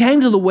 he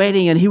came to the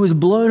wedding, and he was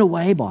blown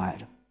away by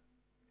it.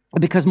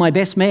 Because my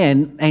best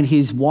man and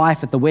his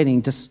wife at the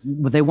wedding,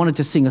 they wanted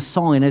to sing a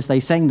song, and as they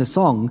sang the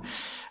song,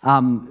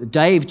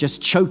 Dave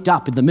just choked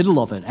up in the middle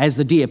of it as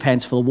the deer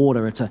pants for the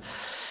water. It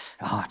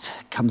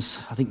comes,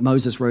 I think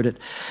Moses wrote it.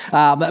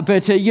 But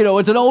it's an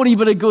oldie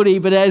but a goodie.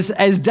 But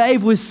as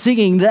Dave was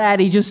singing that,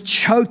 he just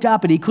choked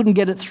up and he couldn't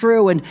get it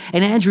through. And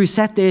Andrew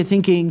sat there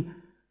thinking,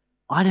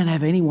 I don't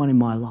have anyone in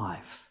my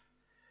life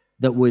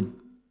that would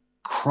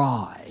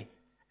cry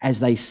as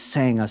they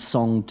sang a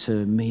song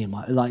to me. And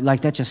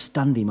like that just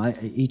stunned him.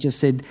 He just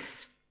said,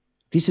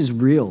 this is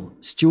real.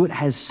 Stewart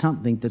has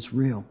something that's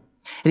real.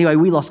 Anyway,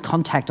 we lost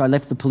contact. I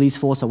left the police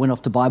force. I went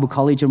off to Bible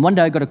college. And one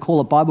day I got a call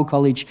at Bible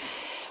college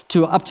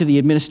up to the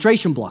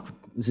administration block.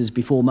 This is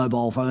before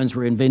mobile phones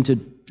were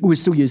invented. We were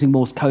still using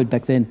Morse code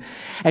back then.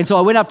 And so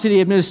I went up to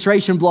the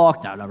administration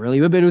block. No, not really,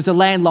 but it was a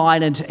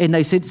landline. And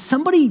they said,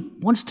 somebody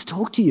wants to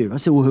talk to you. I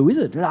said, well, who is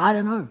it? I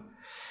don't know.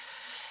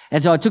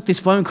 And so I took this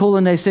phone call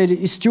and they said,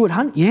 is Stewart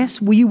Hunt?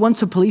 Yes. Were you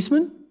once a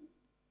policeman?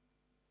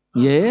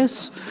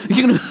 Yes.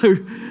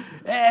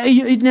 Now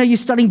you're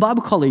studying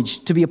Bible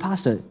college to be a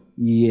pastor?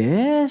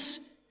 Yes.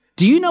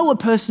 Do you know a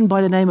person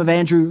by the name of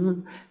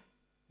Andrew?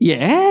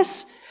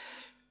 Yes.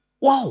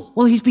 Whoa,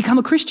 well, he's become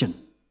a Christian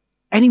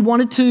and he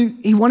wanted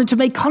to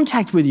make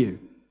contact with you.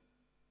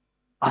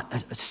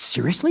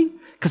 Seriously?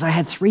 Because I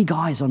had 3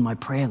 guys on my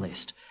prayer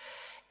list.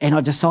 And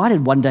I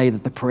decided one day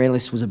that the prayer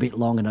list was a bit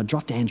long and I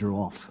dropped Andrew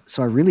off.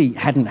 So I really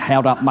hadn't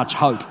held up much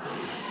hope.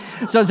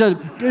 So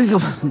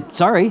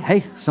sorry,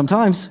 hey,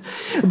 sometimes.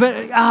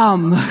 But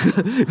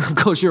of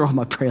course you're on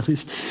my prayer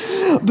list.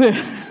 But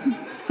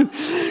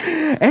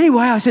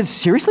anyway, I said,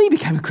 seriously, you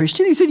became a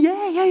Christian? He said,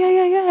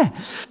 yeah.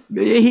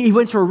 He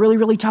went through a really,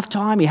 really tough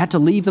time. He had to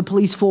leave the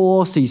police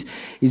force.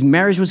 His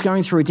marriage was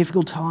going through a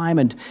difficult time.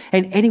 And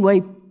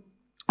anyway,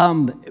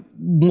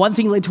 one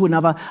thing led to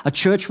another. A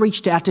church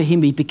reached out to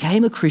him. He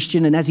became a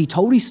Christian. And as he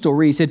told his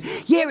story, he said,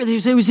 yeah,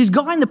 there was this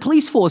guy in the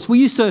police force. We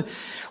used to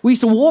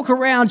walk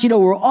around, we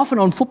were often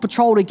on foot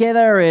patrol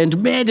together.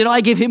 And man, did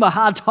I give him a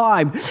hard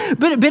time.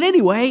 But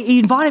anyway, he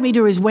invited me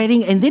to his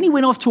wedding. And then he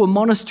went off to a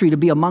monastery to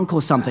be a monk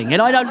or something.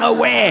 And I don't know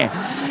where.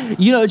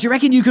 Do you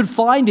reckon you could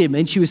find him?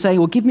 And she was saying,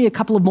 well, give me a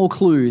couple of more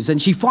clues.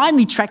 And she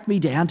finally tracked me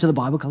down to the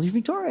Bible College of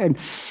Victoria. And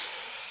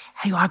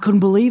anyway, I couldn't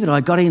believe it. I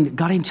got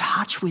in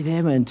touch with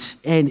him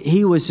and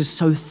he was just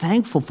so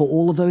thankful for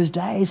all of those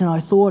days. And I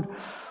thought,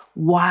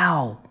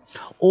 wow,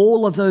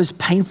 all of those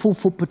painful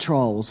foot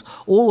patrols,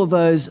 all of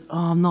those,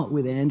 I'm not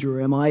with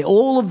Andrew, am I?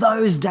 All of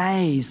those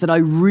days that I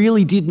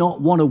really did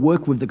not want to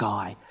work with the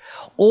guy,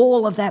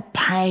 all of that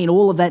pain,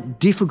 all of that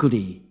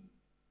difficulty,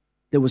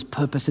 there was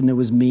purpose and there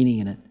was meaning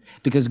in it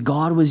because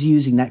God was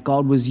using that.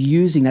 God was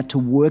using that to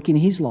work in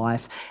his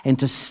life and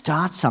to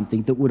start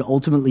something that would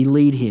ultimately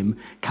lead him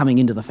coming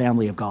into the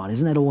family of God.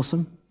 Isn't that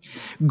awesome?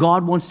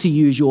 God wants to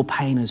use your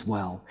pain as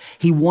well.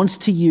 He wants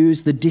to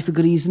use the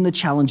difficulties and the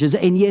challenges,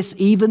 and yes,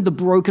 even the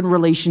broken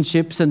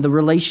relationships and the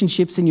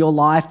relationships in your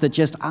life that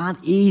just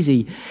aren't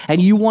easy,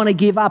 and you want to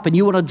give up and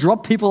you want to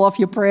drop people off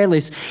your prayer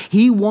list.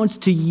 He wants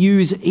to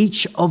use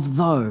each of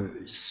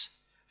those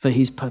for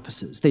his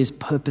purposes. There's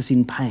purpose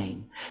in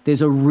pain.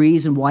 There's a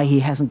reason why he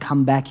hasn't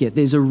come back yet.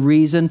 There's a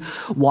reason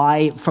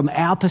why, from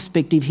our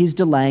perspective, he's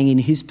delaying, in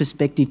his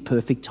perspective,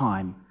 perfect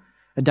time.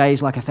 A day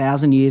is like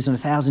 1,000 years, and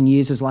 1,000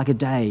 years is like a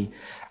day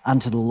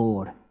unto the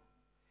Lord.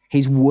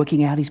 He's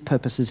working out his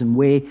purposes, and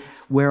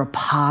we're a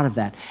part of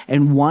that.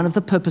 And one of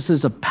the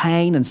purposes of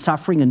pain and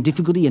suffering and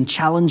difficulty and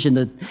challenge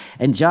and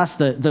just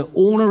the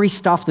ornery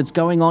stuff that's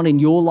going on in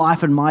your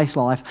life and my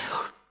life,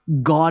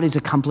 God is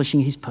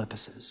accomplishing his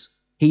purposes.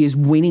 He is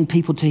winning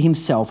people to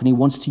himself, and he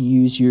wants to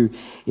use you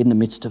in the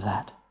midst of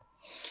that.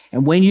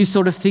 And when you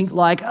sort of think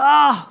like,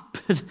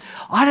 but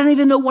I don't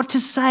even know what to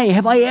say.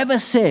 Have I ever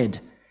said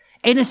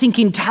anything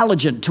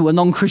intelligent to a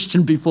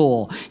non-Christian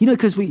before?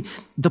 Because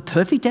the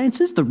perfect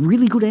answers, the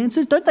really good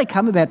answers, don't they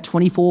come about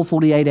 24,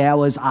 48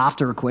 hours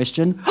after a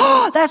question?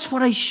 That's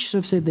what I should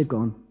have said. They've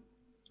gone.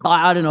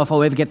 I don't know if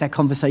I'll ever get that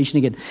conversation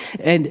again.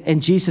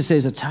 And Jesus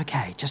says, it's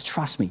okay. Just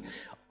trust me.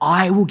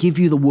 I will give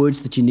you the words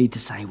that you need to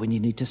say when you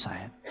need to say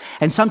it.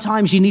 And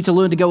sometimes you need to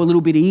learn to go a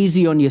little bit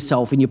easy on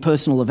yourself in your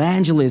personal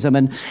evangelism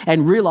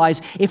and realize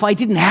if I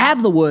didn't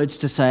have the words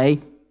to say,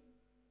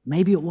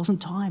 maybe it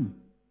wasn't time.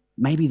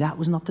 Maybe that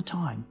was not the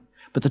time.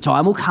 But the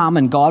time will come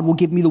and God will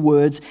give me the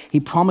words.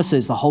 He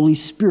promises the Holy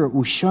Spirit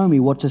will show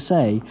me what to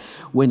say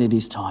when it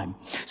is time.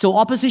 So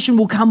opposition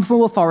will come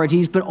from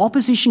authorities, but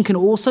opposition can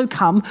also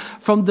come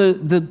from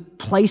the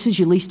places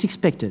you least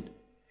expect it.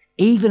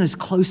 Even as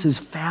close as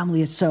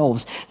family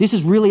itself. This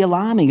is really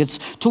alarming. It's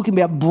talking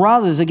about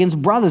brothers against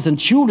brothers and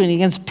children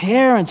against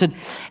parents.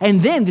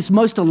 And then this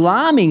most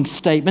alarming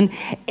statement,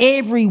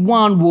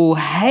 everyone will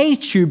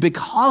hate you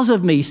because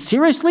of me.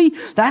 Seriously?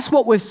 That's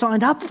what we've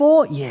signed up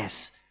for?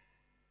 Yes.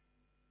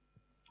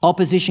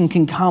 Opposition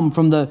can come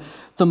from the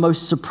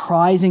most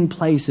surprising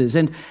places.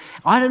 And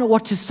I don't know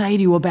what to say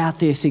to you about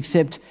this,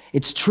 except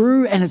it's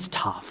true and it's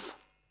tough.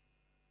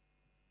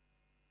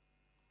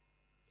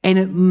 And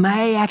it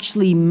may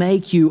actually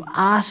make you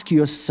ask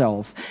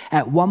yourself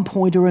at one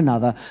point or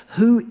another,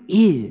 who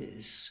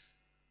is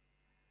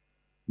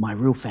my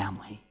real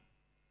family?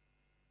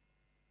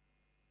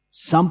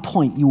 Some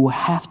point you will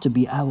have to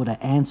be able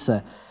to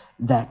answer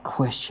that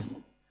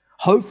question.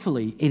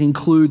 Hopefully it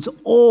includes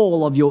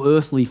all of your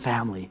earthly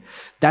family.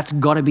 That's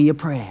got to be a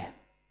prayer.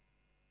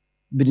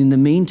 But in the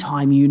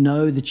meantime, you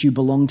know that you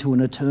belong to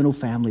an eternal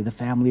family, the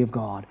family of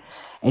God.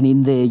 And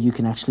in there, you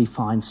can actually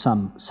find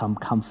some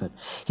comfort.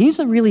 Here's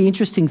the really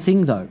interesting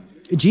thing, though.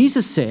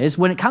 Jesus says,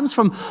 when it comes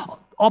from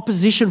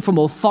opposition from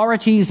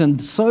authorities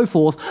and so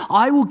forth,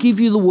 I will give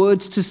you the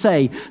words to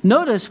say.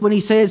 Notice when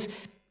he says,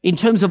 in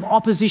terms of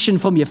opposition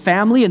from your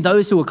family and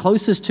those who are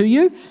closest to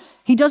you,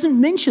 he doesn't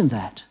mention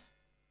that.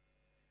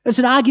 It's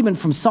an argument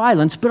from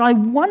silence, but I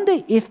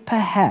wonder if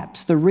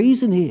perhaps the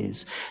reason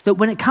is that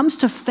when it comes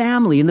to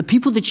family and the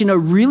people that you know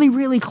really,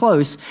 really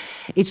close,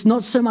 it's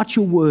not so much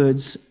your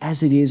words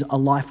as it is a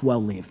life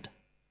well lived.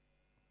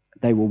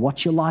 They will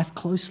watch your life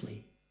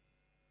closely.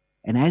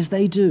 And as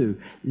they do,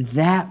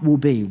 that will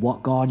be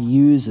what God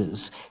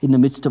uses in the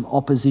midst of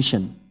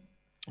opposition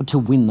to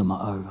win them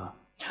over.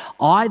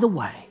 Either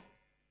way,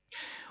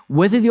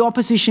 whether the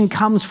opposition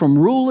comes from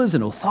rulers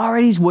and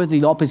authorities, whether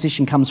the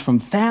opposition comes from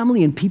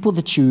family and people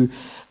that you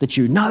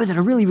know that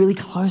are really, really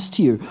close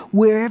to you,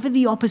 wherever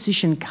the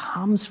opposition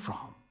comes from,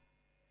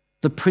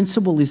 the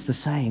principle is the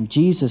same.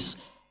 Jesus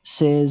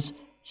says,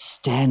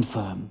 stand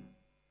firm.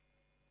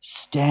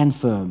 Stand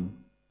firm.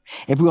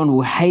 Everyone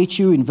will hate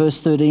you in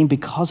verse 13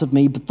 because of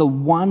me, but the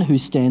one who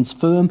stands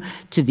firm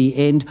to the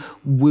end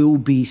will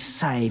be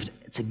saved.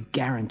 It's a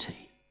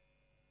guarantee.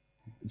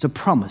 It's a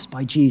promise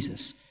by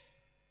Jesus.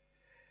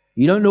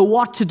 You don't know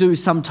what to do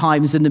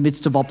sometimes in the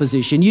midst of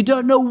opposition. You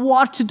don't know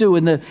what to do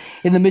in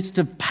the midst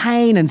of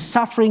pain and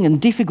suffering and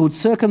difficult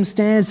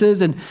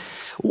circumstances and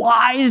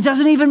why it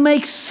doesn't even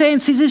make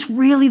sense. Is this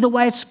really the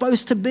way it's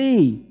supposed to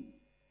be?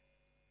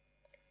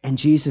 And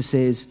Jesus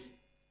says,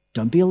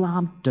 don't be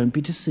alarmed, don't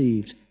be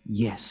deceived.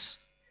 Yes,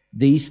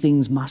 these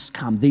things must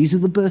come. These are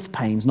the birth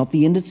pains, not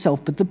the end itself,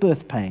 but the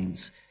birth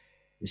pains.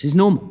 This is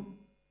normal.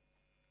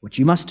 What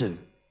you must do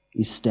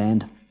is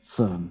stand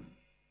firm.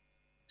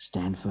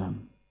 Stand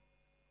firm.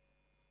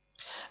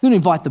 I'm going to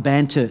invite the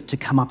band to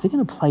come up. They're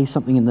going to play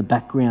something in the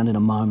background in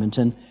a moment.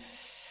 And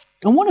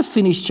I want to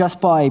finish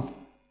just by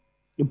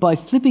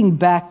flipping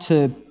back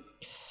to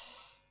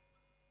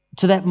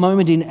that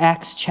moment in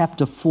Acts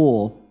chapter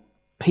 4.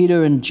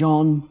 Peter and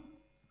John,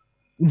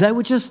 they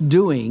were just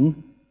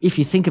doing, if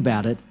you think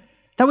about it,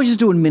 they were just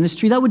doing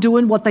ministry. They were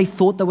doing what they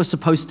thought they were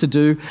supposed to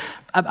do.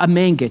 A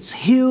man gets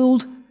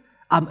healed.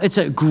 It's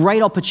a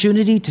great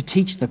opportunity to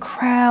teach the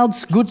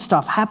crowds. Good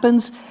stuff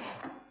happens.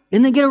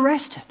 And they get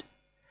arrested.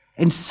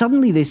 And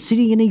suddenly they're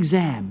sitting in an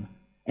exam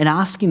and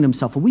asking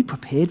themselves, are we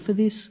prepared for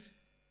this?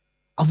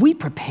 Are we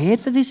prepared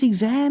for this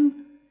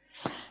exam?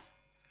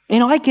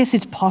 And I guess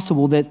it's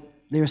possible that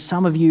there are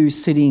some of you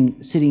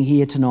sitting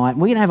here tonight.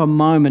 We're going to have a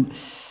moment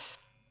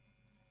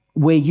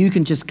where you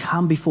can just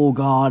come before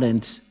God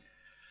and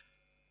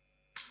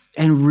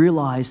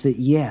realize that,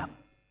 yeah,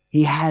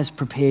 He has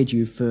prepared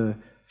you for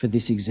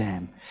this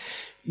exam.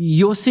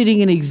 You're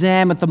sitting in an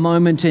exam at the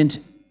moment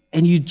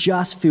and you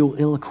just feel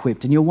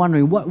ill-equipped and you're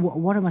wondering,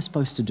 what am I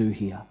supposed to do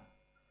here?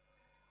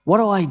 What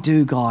do I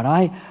do, God?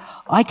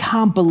 I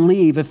can't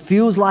believe it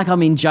feels like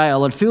I'm in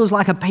jail. It feels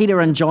like a Peter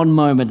and John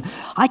moment.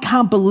 I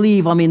can't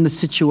believe I'm in the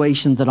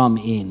situation that I'm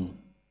in.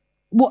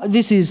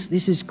 This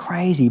is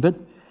crazy, but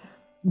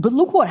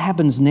look what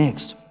happens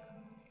next.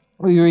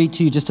 I'll read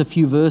to you just a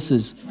few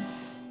verses.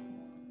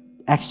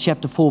 Acts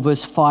chapter 4,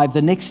 verse 5.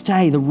 The next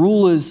day, the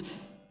rulers,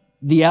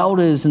 the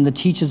elders and the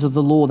teachers of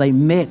the law, they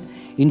met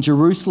in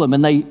Jerusalem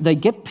and they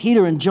get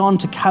Peter and John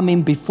to come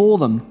in before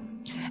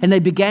them and they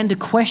began to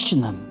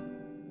question them.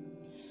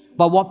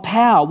 By what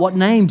power, what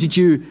name did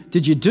you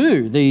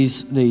do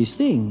these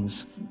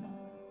things?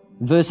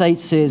 Verse 8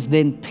 says,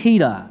 then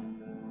Peter,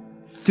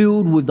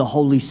 filled with the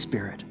Holy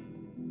Spirit.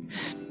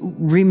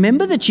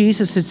 Remember that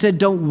Jesus had said,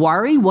 don't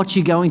worry what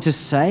you're going to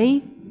say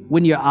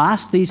when you're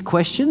asked these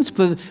questions,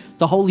 for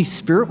the Holy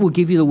Spirit will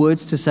give you the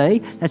words to say.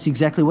 That's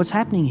exactly what's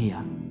happening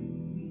here.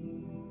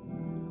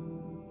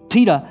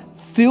 Peter,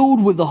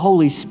 filled with the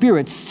Holy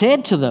Spirit,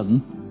 said to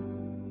them,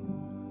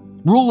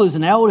 rulers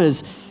and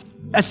elders,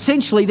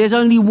 essentially there's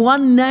only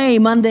one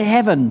name under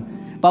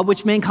heaven by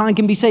which mankind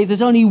can be saved.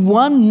 There's only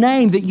one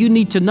name that you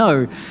need to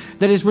know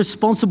that is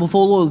responsible for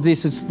all of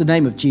this. It's the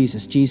name of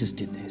Jesus. Jesus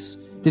did this.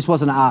 This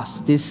wasn't us.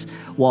 This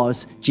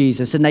was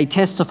Jesus. And they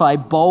testify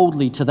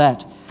boldly to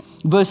that.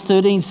 Verse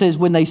 13 says,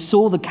 when they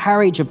saw the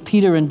courage of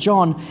Peter and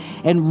John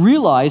and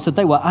realized that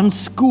they were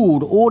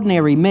unschooled,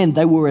 ordinary men,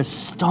 they were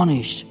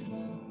astonished.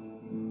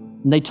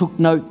 And they took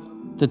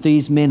note that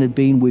these men had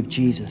been with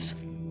Jesus.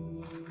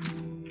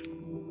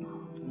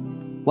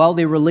 While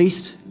they're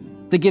released,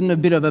 they're given a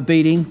bit of a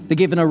beating. They're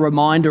given a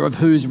reminder of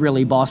who's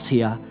really boss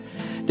here.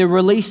 They're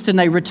released and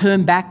they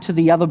return back to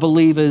the other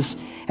believers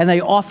and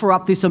they offer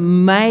up this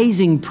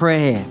amazing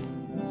prayer.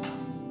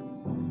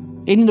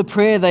 In the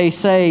prayer they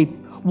say,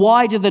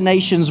 why do the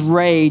nations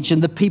rage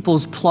and the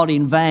peoples plot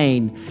in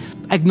vain,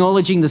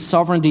 acknowledging the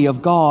sovereignty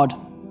of God?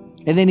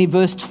 And then in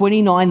verse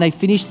 29, they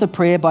finish the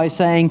prayer by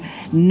saying,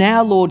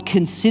 now, Lord,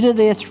 consider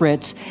their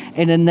threats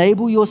and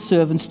enable your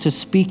servants to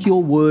speak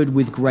your word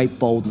with great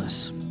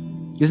boldness.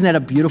 Isn't that a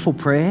beautiful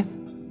prayer?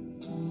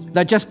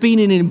 They'd just been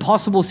in an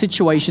impossible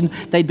situation.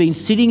 They'd been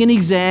sitting an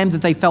exam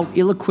that they felt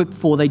ill-equipped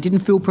for. They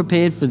didn't feel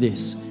prepared for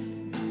this.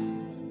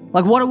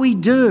 Like, what do we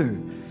do?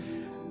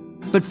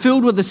 But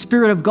filled with the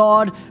Spirit of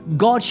God,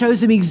 God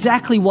shows them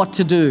exactly what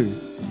to do.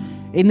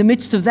 In the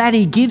midst of that,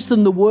 He gives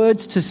them the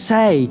words to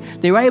say.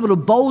 They're able to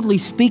boldly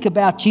speak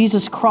about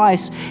Jesus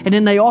Christ, and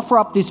then they offer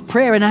up this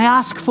prayer and they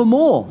ask for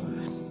more.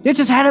 They've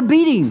just had a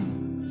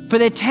beating for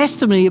their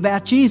testimony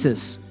about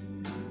Jesus.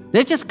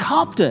 They've just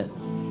copped it.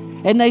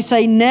 And they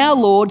say, now,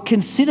 Lord,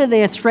 consider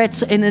their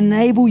threats and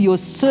enable your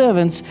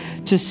servants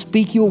to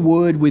speak your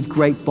word with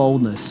great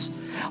boldness.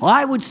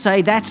 I would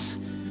say that's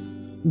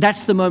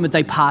the moment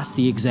they passed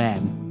the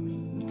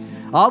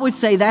exam. I would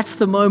say that's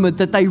the moment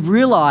that they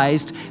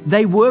realized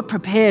they were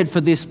prepared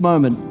for this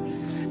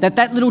moment.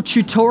 That little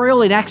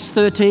tutorial in Acts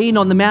 13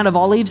 on the Mount of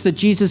Olives that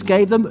Jesus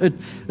gave them,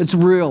 it's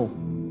real.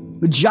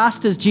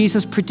 Just as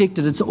Jesus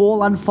predicted, it's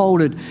all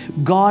unfolded.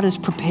 God has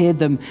prepared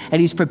them, and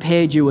he's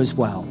prepared you as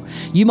well.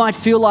 You might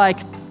feel like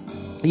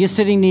you're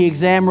sitting the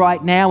exam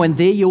right now, and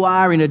there you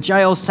are in a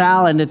jail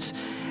cell, and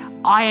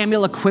I am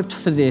ill-equipped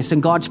for this.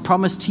 And God's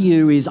promise to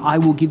you is, I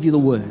will give you the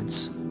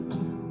words.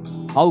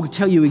 I will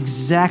tell you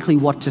exactly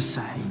what to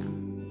say.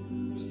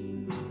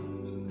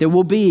 There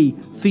will be,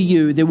 for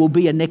you, there will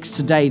be a next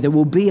day. There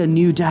will be a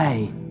new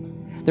day.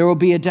 There will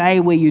be a day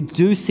where you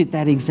do sit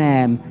that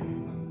exam,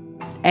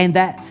 and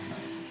that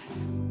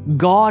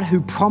God,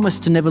 who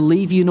promised to never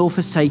leave you nor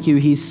forsake you,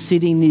 he's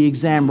sitting the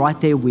exam right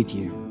there with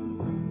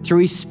you. Through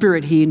his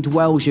Spirit, he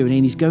indwells you, and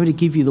he's going to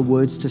give you the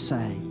words to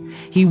say.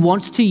 He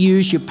wants to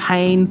use your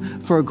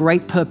pain for a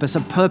great purpose,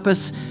 a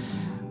purpose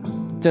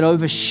that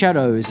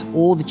overshadows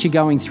all that you're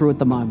going through at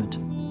the moment.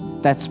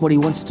 That's what he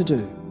wants to do.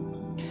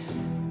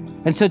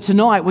 And so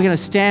tonight, we're going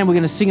to stand, we're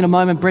going to sing in a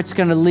moment, Brett's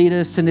going to lead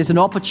us, and there's an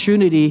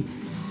opportunity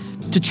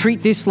to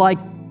treat this like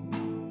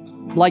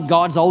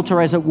God's altar,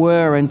 as it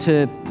were, and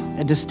to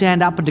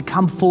stand up and to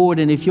come forward.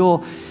 And if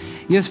you're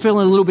just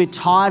feeling a little bit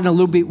tired and a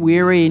little bit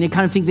weary, and you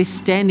kind of think this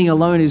standing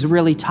alone is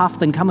really tough,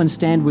 then come and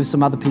stand with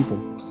some other people.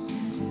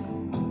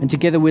 And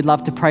together we'd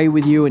love to pray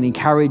with you and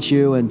encourage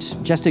you, and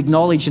just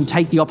acknowledge and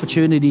take the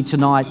opportunity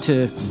tonight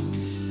to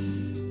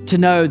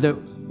know that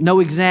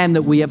no exam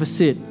that we ever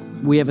sit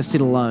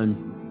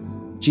alone.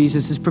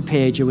 Jesus has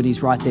prepared you, and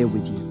he's right there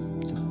with you.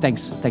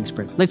 So thanks,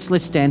 Brett.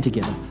 Let's stand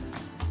together.